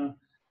investor.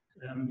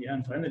 Yeah,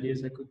 and finally,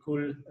 it's like a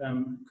cool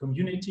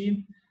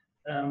community.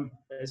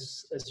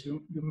 As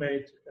you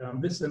may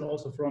listen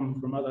also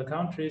from other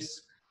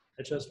countries.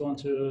 I just want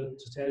to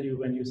tell you,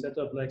 when you set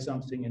up like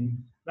something in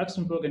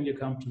Luxembourg and you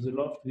come to the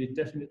LHoFT, we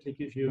definitely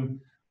give you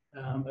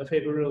a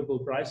favorable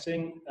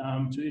pricing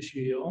to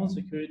issue your own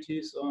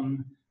securities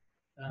on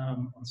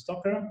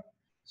Stokr.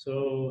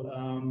 So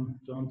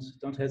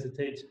don't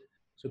hesitate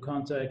to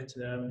contact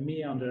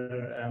me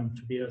under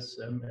Tobias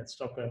at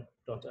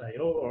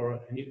Stokr.io or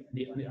any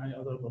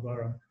other of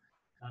our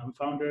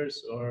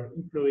founders or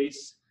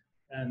employees,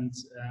 and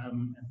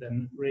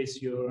then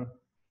raise your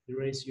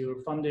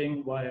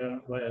funding via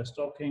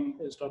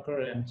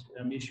Stokr and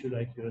issue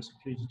like your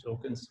security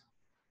tokens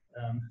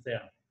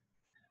there.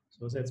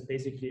 So that's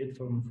basically it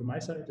from my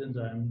side, and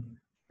I'm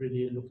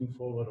really looking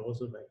forward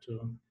also like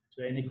to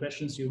any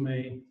questions you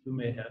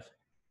may have.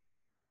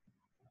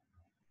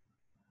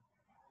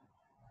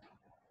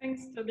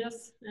 Thanks,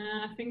 Tobias.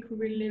 I think we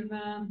will leave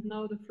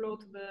now the floor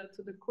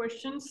to the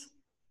questions.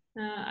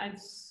 I've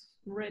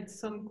read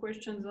some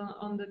questions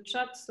on the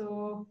chat,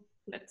 so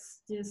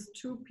let's just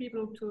two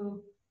people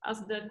to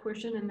ask that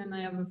question, and then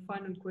I have a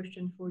final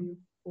question for you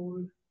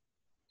all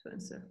to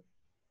answer.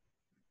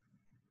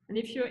 And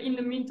if you're in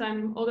the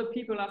meantime, other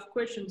people have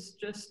questions,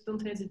 just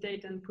don't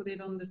hesitate and put it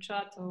on the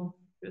chat or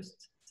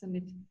just send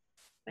it.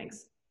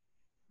 Thanks.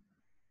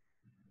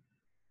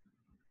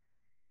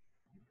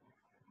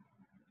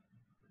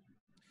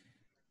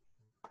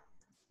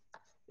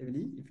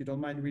 Emilie, if you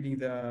don't mind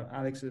reading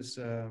Alex's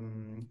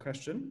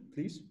question,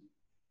 please.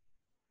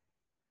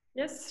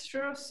 Yes,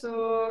 sure.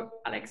 So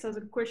Alex has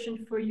a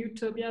question for you,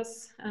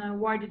 Tobias.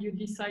 Why did you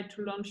decide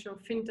to launch your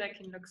fintech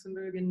in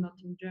Luxembourg and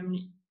not in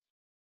Germany?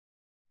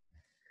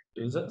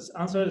 The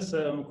answer is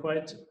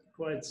quite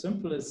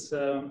simple.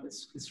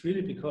 It's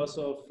really because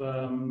of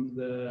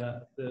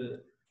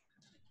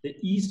the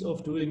ease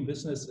of doing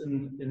business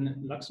in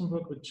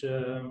Luxembourg, which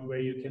where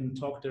you can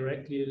talk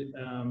directly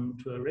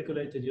to a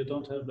regulator. You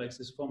don't have like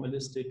this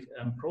formalistic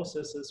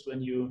processes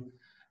when you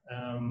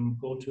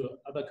go to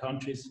other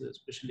countries,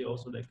 especially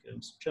also like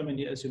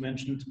Germany, as you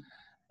mentioned.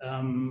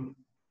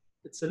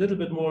 It's a little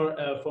bit more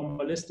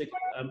formalistic.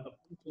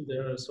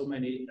 There are so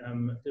many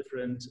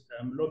different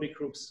lobby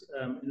groups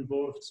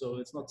involved, so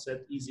it's not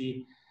that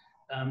easy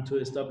to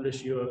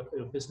establish your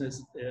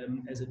business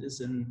as it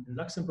is in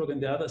Luxembourg.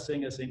 And the other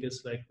thing, I think,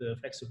 is like the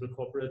flexible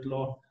corporate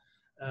law.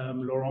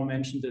 Laurent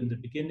mentioned in the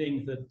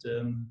beginning that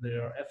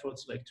there are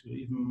efforts like to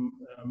even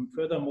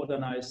further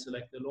modernize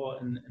like the law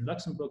in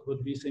Luxembourg,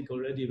 but we think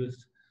already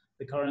with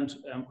the current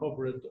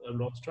corporate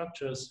law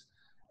structures,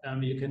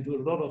 you can do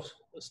a lot of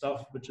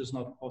stuff which is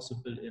not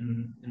possible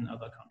in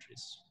other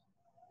countries.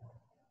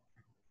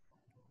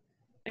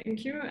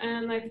 Thank you.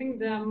 And I think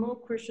there are more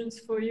questions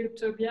for you,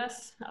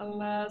 Tobias.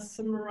 I'll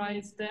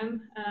summarize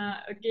them.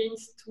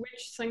 Against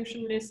which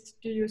sanction list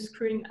do you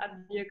screen at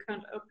the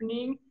account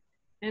opening?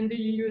 And do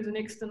you use an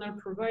external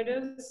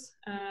providers?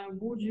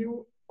 Would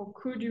you or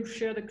could you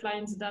share the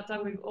client's data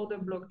with other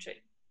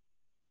blockchain?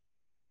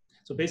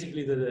 So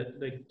basically,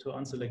 to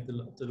answer like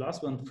the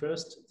last one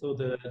first, so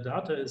the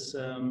data is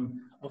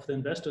of the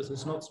investors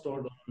is not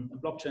stored on a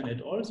blockchain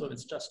at all. So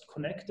it's just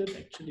connected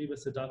actually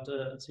with the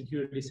data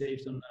securely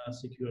saved on a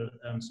secure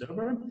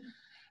server.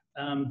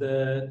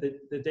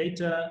 The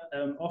data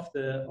of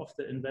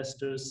the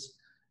investors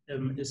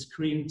is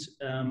screened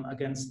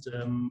against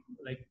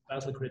like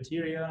Basel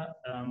criteria.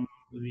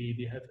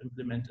 We have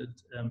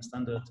implemented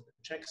standard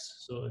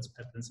checks, so it's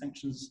PEP and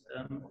sanctions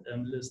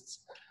lists.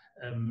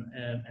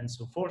 And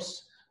so forth.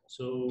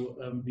 So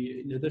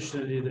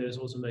additionally, there's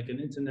also like an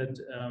internet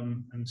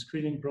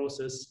screening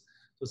process.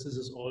 So this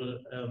is all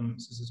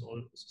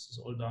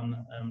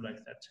done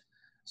like that.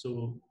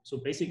 So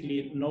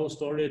basically, no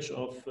storage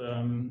of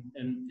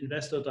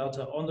investor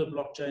data on the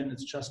blockchain.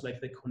 It's just like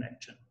the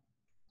connection,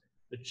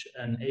 which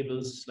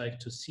enables like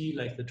to see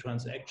like the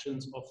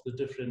transactions of the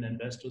different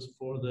investors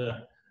for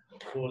the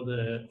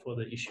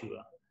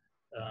issuer.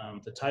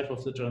 The type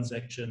of the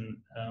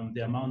transaction,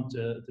 the amount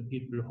the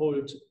people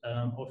hold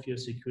of your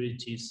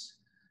securities,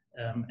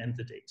 and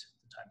the date,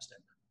 the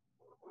timestamp.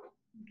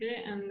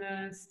 Okay, and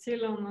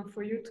still on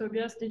for you,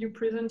 Tobias, did you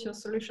present your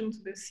solution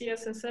to the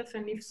CSSF,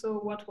 and if so,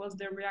 what was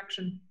their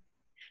reaction?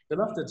 They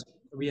loved it.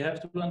 We have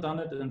done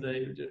it, and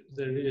they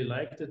really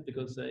liked it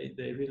because they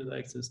really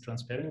like this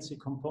transparency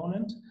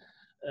component.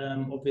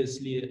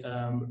 Obviously,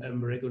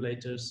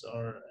 regulators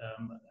are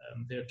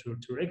there to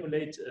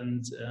regulate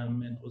and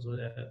also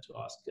to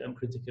ask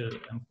critical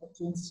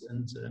questions.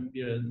 And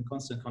we are in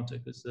constant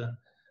contact with the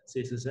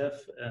CSSF.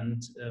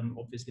 And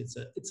obviously,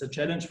 it's a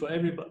challenge for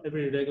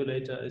every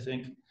regulator, I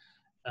think,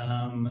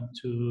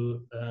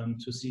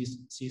 to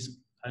see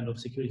kind of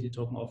security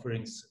token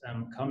offerings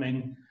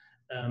coming,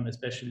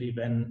 especially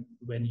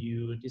when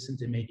you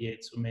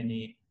disintermediate so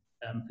many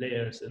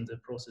players in the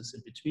process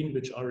in between,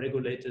 which are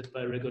regulated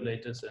by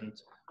regulators and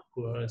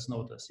who are, it's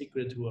not a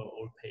secret, who are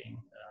all paying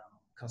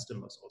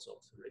customers also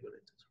of the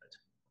regulators, right?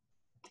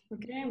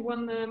 Okay,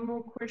 one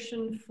more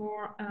question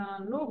for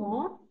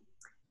Laurent.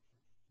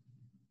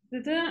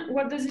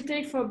 What does it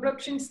take for a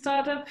blockchain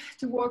startup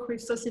to work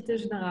with Societe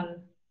Générale?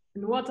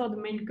 And what are the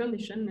main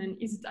conditions, and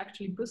is it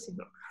actually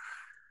possible?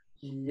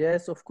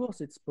 Yes, of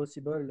course, it's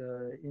possible.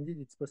 Indeed,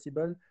 it's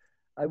possible.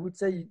 I would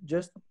say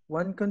just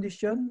one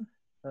condition,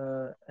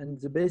 and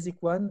the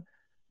basic one,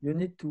 you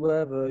need to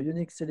have a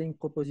unique selling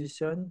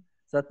proposition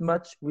that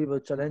match with a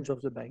challenge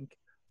of the bank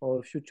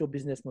or future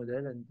business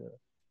model. And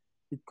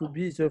it could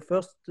be the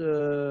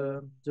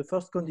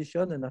first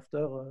condition, and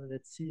after,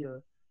 let's see,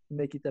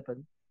 make it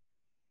happen.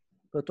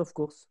 But of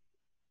course.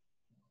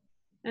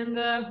 And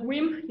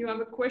Wim, you have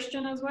a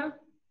question as well?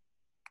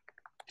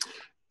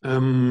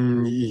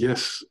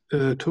 Yes,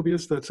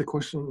 Tobias, that's a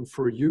question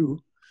for you.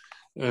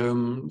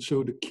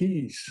 So the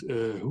keys,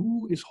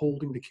 who is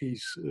holding the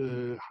keys?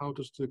 How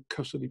does the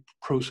custody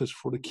process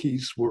for the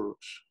keys work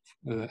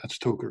at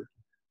Stokr?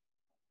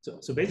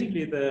 So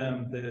basically,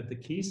 the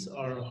keys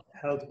are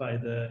held by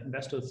the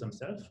investors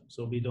themselves.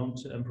 So we don't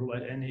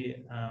provide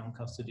any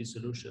custody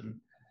solution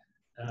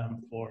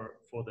for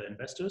the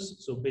investors.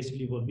 So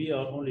basically, what we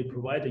are only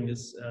providing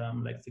is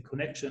like the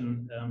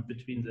connection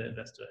between the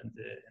investor and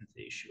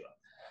the issuer.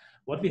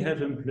 What we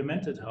have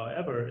implemented,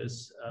 however,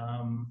 is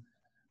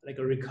like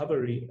a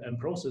recovery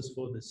process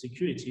for the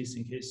securities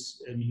in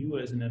case you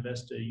as an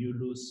investor, you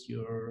lose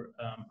your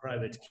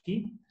private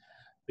key,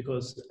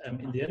 because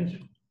in the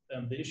end,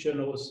 the issuer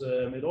knows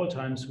at all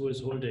times who is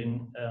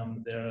holding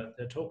their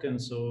token,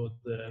 so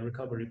the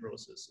recovery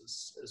process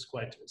is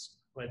quite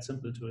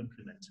simple to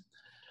implement.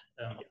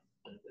 Yeah,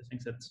 I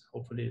think that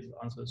hopefully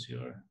answers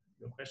your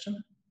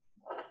question.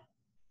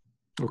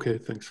 Okay,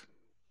 thanks.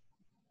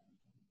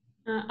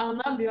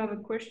 Arnaud, do you have a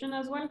question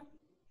as well?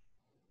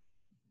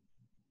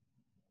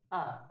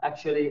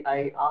 Actually,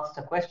 I asked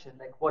a question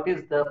like, what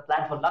is the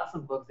plan for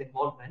Luxembourg's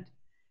involvement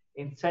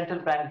in central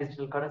bank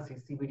digital currency,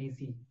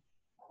 CBDC,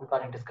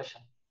 regarding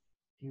discussion?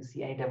 Do you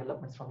see any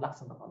developments from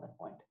Luxembourg on that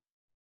point?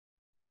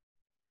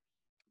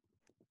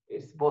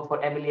 It's both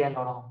for Emilie and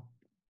Laurent.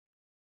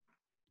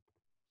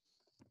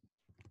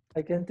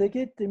 I can take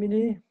it,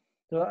 Emilie.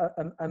 So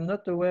I'm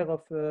not aware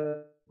of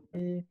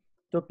any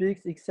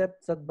topics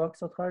except that Banque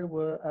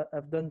Centrale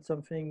have done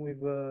something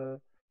with a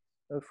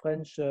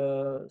French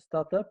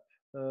startup,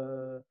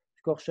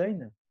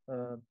 Infrachain.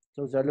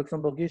 So they're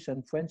Luxembourgish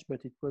and French,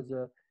 but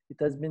it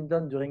has been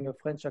done during a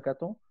French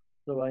hackathon.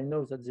 So I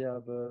know that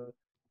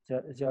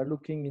they are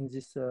looking in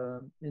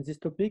this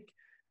topic.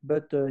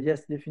 But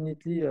yes,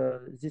 definitely,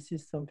 this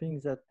is something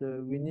that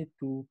we need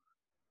to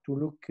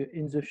look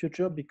in the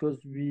future, because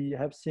we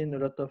have seen a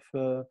lot of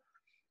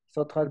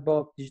central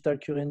bank digital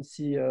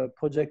currency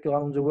projects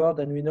around the world,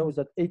 and we know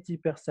that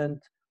 80%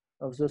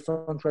 of the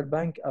central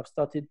bank have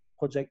started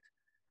project.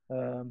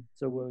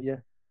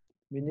 Yeah,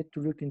 we need to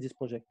look in this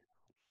project.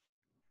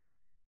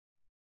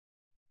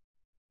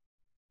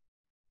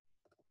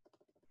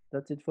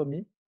 That's it for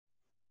me.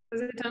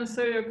 Does it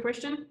answer your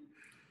question?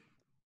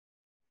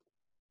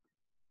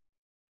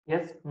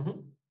 Yes.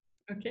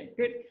 Okay,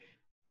 good.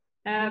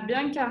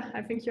 Bianca,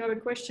 I think you have a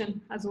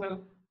question as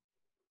well.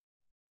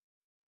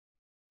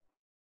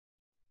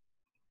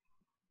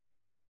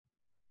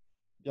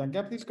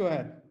 Bianca, please go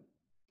ahead.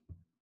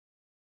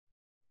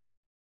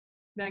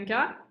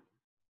 Bianca?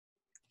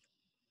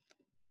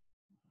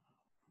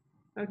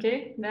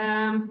 Okay,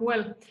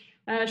 well,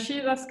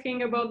 she's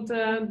asking about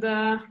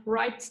the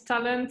right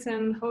talent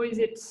and how is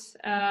it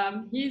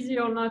easy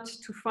or not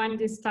to find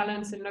these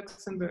talents in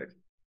Luxembourg.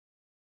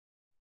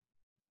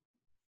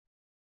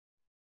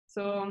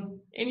 So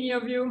any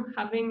of you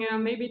having,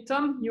 maybe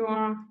Tom, you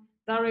are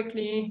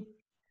directly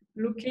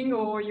looking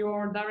or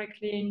you're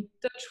directly in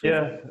touch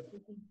with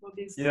for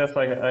this? Yes,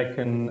 I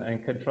can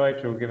try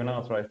to give an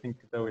answer. I think,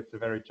 though, it's a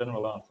very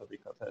general answer,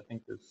 because I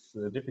think this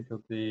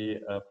difficulty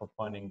for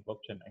finding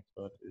blockchain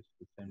expert is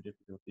the same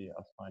difficulty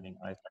as finding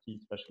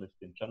IT specialists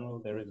in general.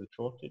 There is a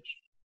shortage.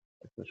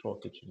 It's a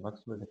shortage in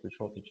Luxembourg, it's a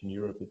shortage in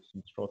Europe, it's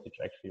a shortage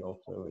actually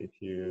also if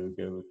you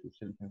go to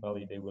Silicon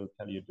Valley, they will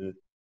tell you the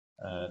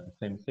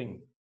same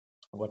thing.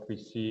 What we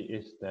see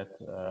is that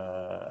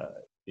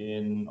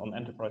on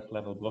enterprise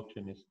level,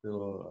 blockchain is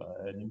still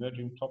an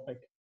emerging topic.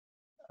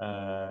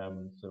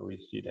 So we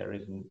see there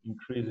is an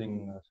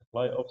increasing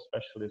supply of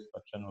specialists,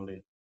 but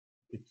generally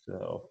it's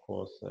of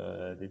course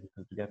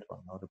difficult to get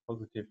one. Now the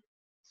positive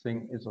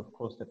thing is of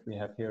course that we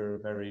have here a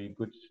very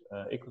good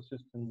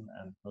ecosystem,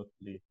 and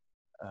mostly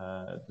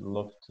the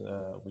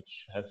LHoFT,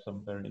 which has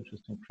some very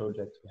interesting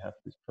projects. We have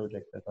this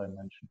project that I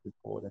mentioned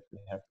before that we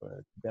have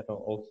together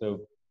also.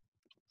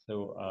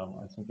 So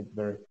I think it's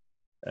very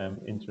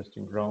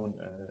interesting ground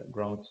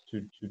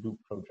to do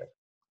projects.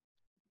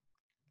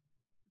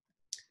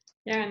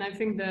 Yeah, and I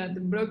think the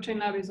blockchain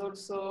lab is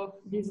also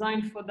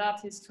designed for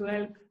that, is to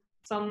help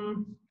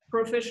some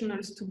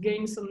professionals to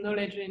gain some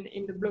knowledge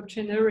in the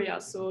blockchain area.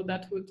 So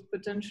that would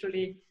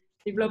potentially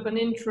develop an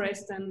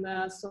interest and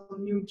some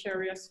new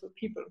careers for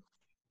people.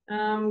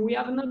 We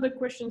have another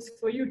question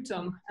for you,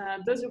 Tom.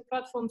 Does your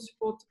platform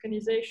support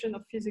tokenization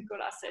of physical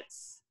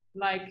assets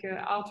like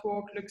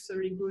artwork,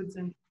 luxury goods,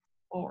 and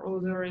or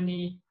other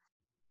any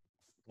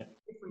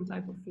different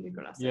type of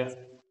physical assets? Yeah.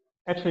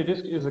 Actually, this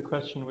is a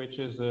question which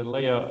is a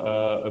layer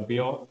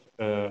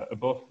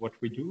above what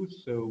we do.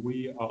 So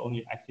we are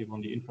only active on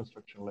the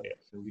infrastructure layer.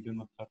 So we do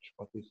not touch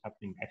what is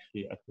happening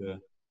actually at the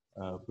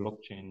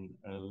blockchain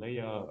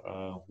layer.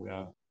 We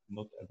are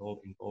not at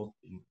all involved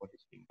in what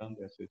is being done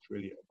there. So it's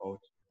really about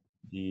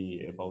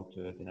the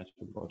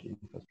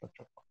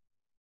infrastructure part.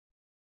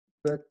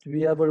 But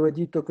we have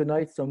already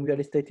tokenized some real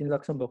estate in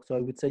Luxembourg, so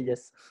I would say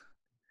yes.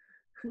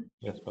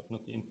 Yes, but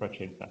not the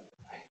Infrachain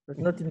platform. But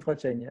not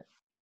Infrachain, yeah.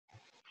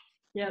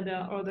 Yeah, there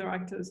are other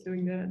actors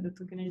doing the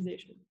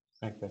tokenization.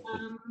 Exactly.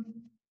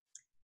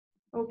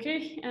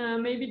 Okay,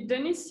 maybe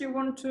Dennis, you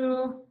want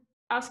to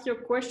ask your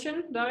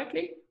question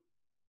directly?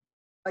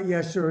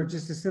 Yeah, sure.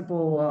 Just a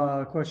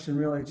simple question,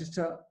 really. Just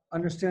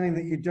understanding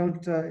that you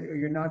don't,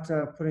 you're not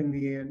putting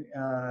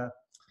the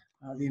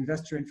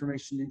investor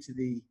information into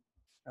the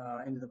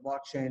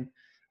blockchain.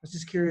 I was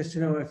just curious to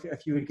know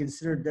if you had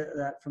considered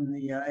that from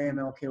the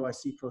AML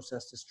KYC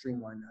process to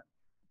streamline that.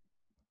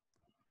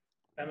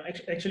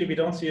 Actually, we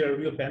don't see a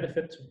real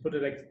benefit to put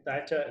it like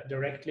data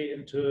directly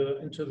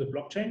into the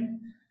blockchain.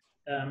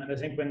 And I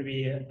think when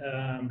we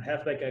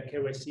have like a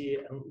KYC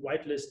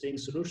whitelisting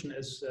solution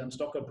as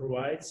Stokr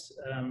provides,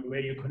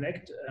 where you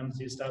connect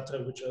these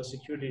data which are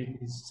securely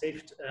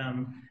saved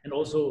and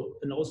also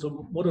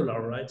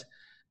modular, right?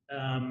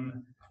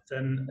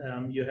 Then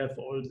you have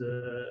all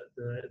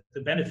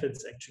the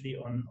benefits actually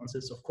on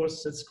this. Of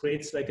course, this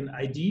creates like an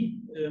ID,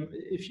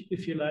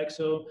 if you like,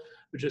 so,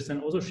 which is then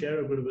also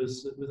shareable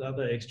with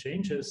other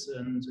exchanges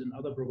and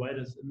other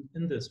providers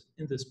in this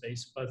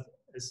space. But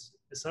as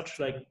such,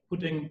 like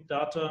putting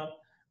data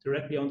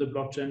directly on the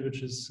blockchain,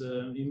 which is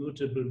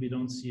immutable, we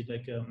don't see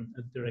like a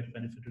direct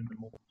benefit in the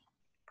moment.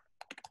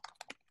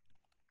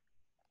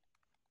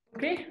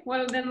 Okay,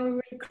 well then we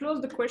will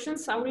close the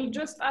questions. I will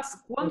just ask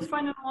one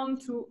final one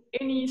to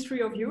any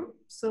three of you.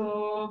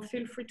 So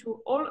feel free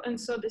to all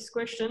answer these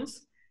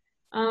questions.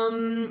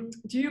 Do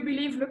you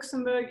believe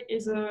Luxembourg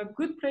is a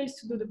good place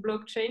to do the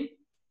blockchain?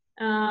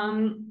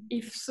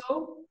 If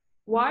so,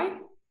 why?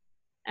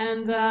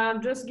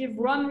 And just give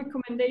one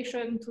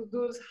recommendation to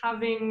those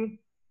having,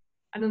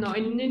 I don't know,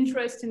 an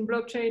interest in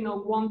blockchain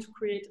or want to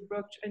create a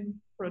blockchain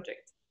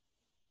project.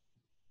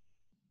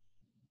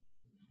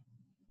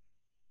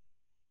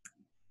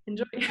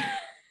 Enjoy.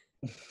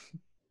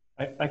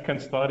 I can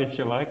start if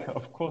you like.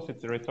 Of course,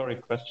 it's a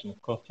rhetoric question.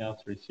 Of course, the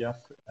answer is yes.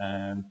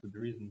 And the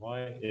reason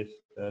why is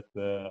that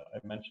I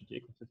mentioned the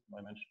ecosystem,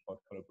 I mentioned about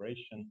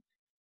collaboration.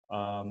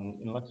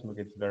 In Luxembourg,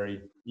 it's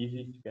very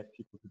easy to get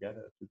people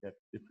together, to get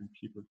different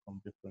people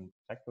from different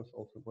sectors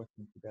also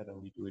working together.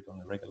 We do it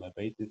on a regular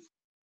basis.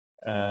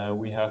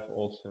 We have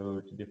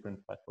also the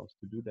different platforms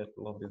to do that.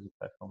 LHoFT is a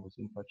platform with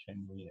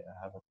Infrachain. We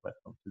have a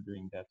platform to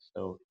doing that.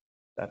 So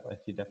that I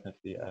see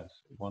definitely as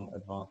one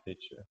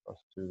advantage for us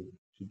to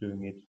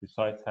doing it.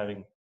 Besides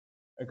having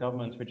a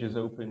government which is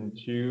open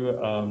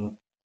to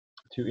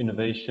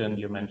innovation,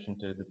 you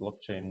mentioned the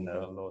blockchain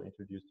law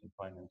introduced in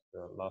finance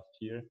last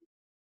year.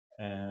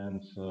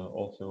 And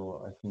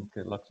also, I think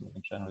Luxembourg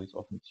in general is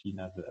often seen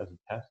as a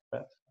test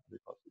bed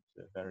because it's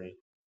a very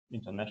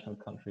international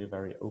country, a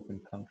very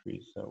open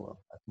country. So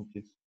I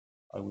think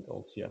I would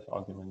all see as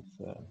arguments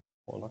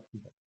for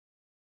Luxembourg.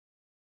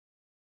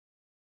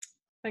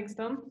 Thanks,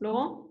 Tom.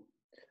 Laurent?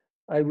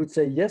 I would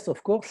say yes,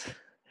 of course.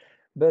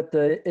 But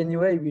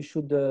anyway, we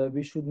should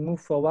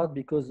move forward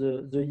because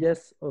the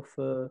yes of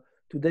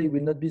today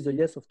will not be the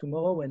yes of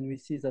tomorrow. And we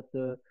see that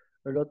a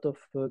lot of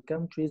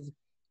countries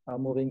are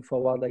moving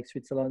forward, like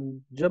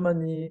Switzerland,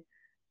 Germany,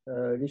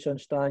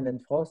 Liechtenstein, and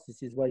France.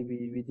 This is why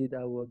we did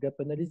our gap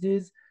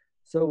analysis.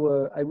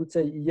 So I would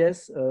say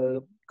yes,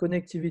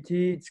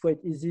 connectivity. It's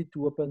quite easy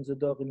to open the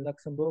door in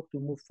Luxembourg to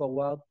move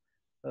forward,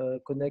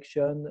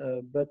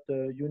 connection, but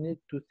you need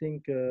to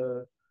think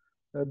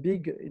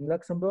big in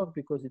Luxembourg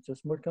because it's a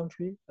small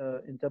country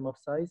in terms of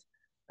size,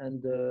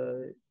 and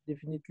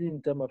definitely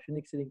in terms of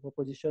unique selling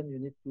proposition, you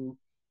need to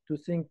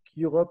think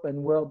Europe and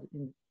world,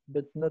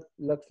 but not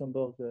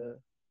Luxembourg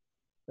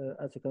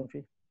as a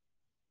country.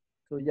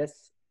 So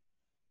yes.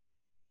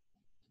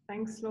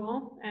 Thanks,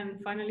 Laurent.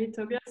 And finally,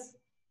 Tobias?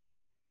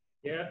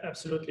 Yeah,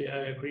 absolutely.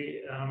 I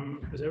agree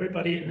with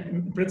everybody.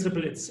 In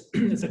principle, it's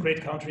a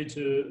great country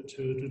to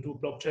do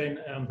blockchain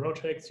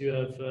projects. You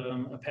have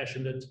a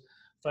passionate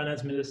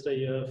finance minister.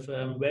 You have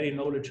very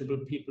knowledgeable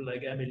people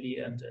like Emilie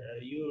and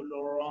you,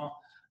 Laurent.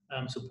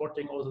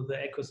 supporting also the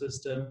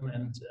ecosystem,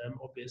 and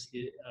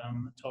obviously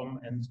Tom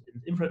and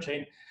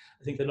Infrachain.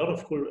 I think there are a lot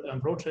of cool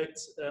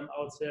projects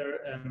out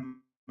there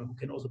who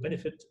can also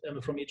benefit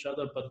from each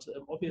other. But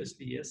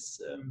obviously,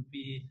 yes,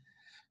 we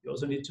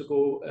also need to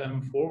go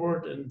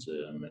forward and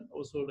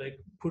also like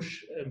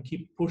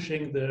keep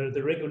pushing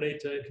the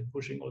regulator, keep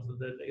pushing also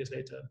the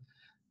legislator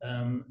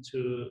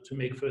to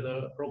make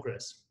further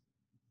progress.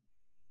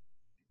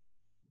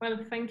 Well,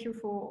 thank you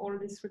for all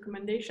these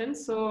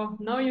recommendations. So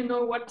now you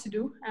know what to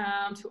do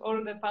to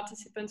all the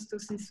participants to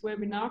this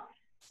webinar.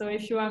 So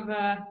if you have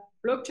a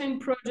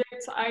blockchain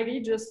project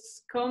ID,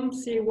 just come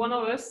see one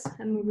of us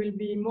and we will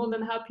be more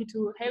than happy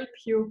to help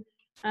you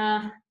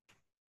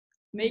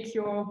make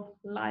your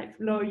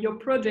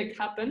project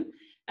happen.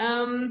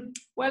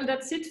 Well,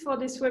 that's it for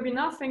this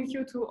webinar. Thank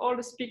you to all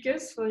the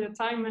speakers for your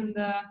time and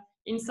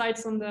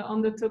insights on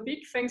the topic.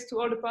 Thanks to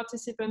all the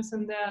participants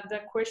and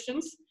their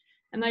questions.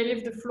 And I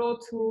leave the floor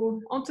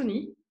to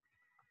Anthony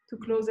to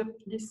close up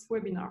this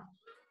webinar.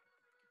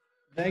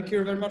 Thank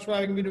you very much for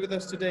having been with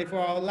us today for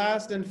our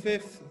last and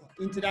fifth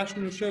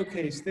international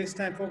showcase, this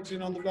time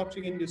focusing on the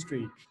blockchain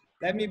industry.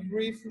 Let me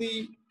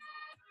briefly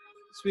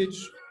switch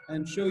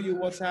and show you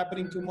what's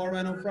happening tomorrow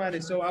and on Friday.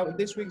 So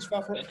this week's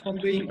far from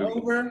being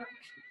over.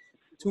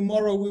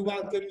 Tomorrow we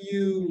welcome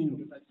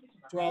you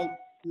to our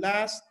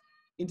last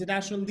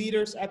International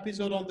Leaders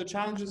episode on the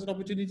challenges and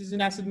opportunities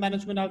in asset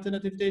management,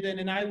 alternative data,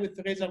 and AI with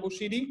Teresa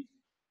Rochidi,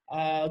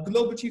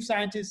 Global Chief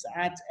Scientist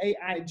at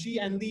AIG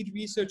and Lead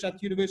Research at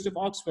the University of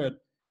Oxford.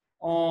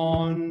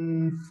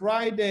 On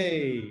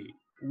Friday,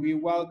 we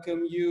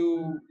welcome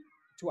you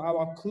to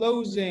our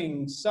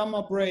closing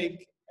summer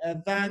break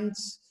event,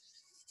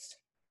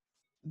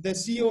 the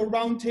CEO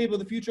Roundtable,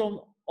 the future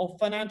of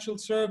financial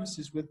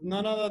services, with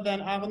none other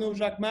than Arnaud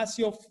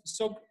Jacques-Massy of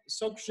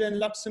Societe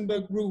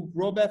Luxembourg Group,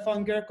 Robert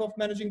van Gerkhoff,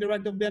 Managing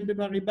Director of BNP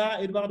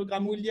Paribas, Eduardo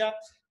Gramuglia,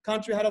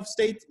 Country Head of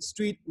State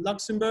Street,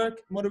 Luxembourg,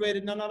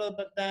 moderated none other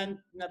than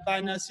by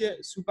Nasir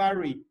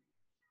Soubari.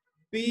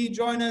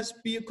 Join us,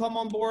 come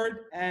on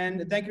board,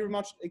 and thank you very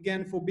much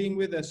again for being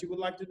with us. If you would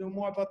like to know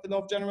more about the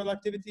LHoFT general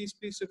activities,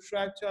 please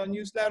subscribe to our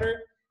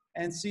newsletter,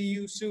 and see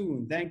you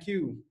soon. Thank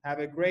you. Have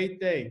a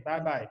great day.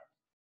 Bye-bye.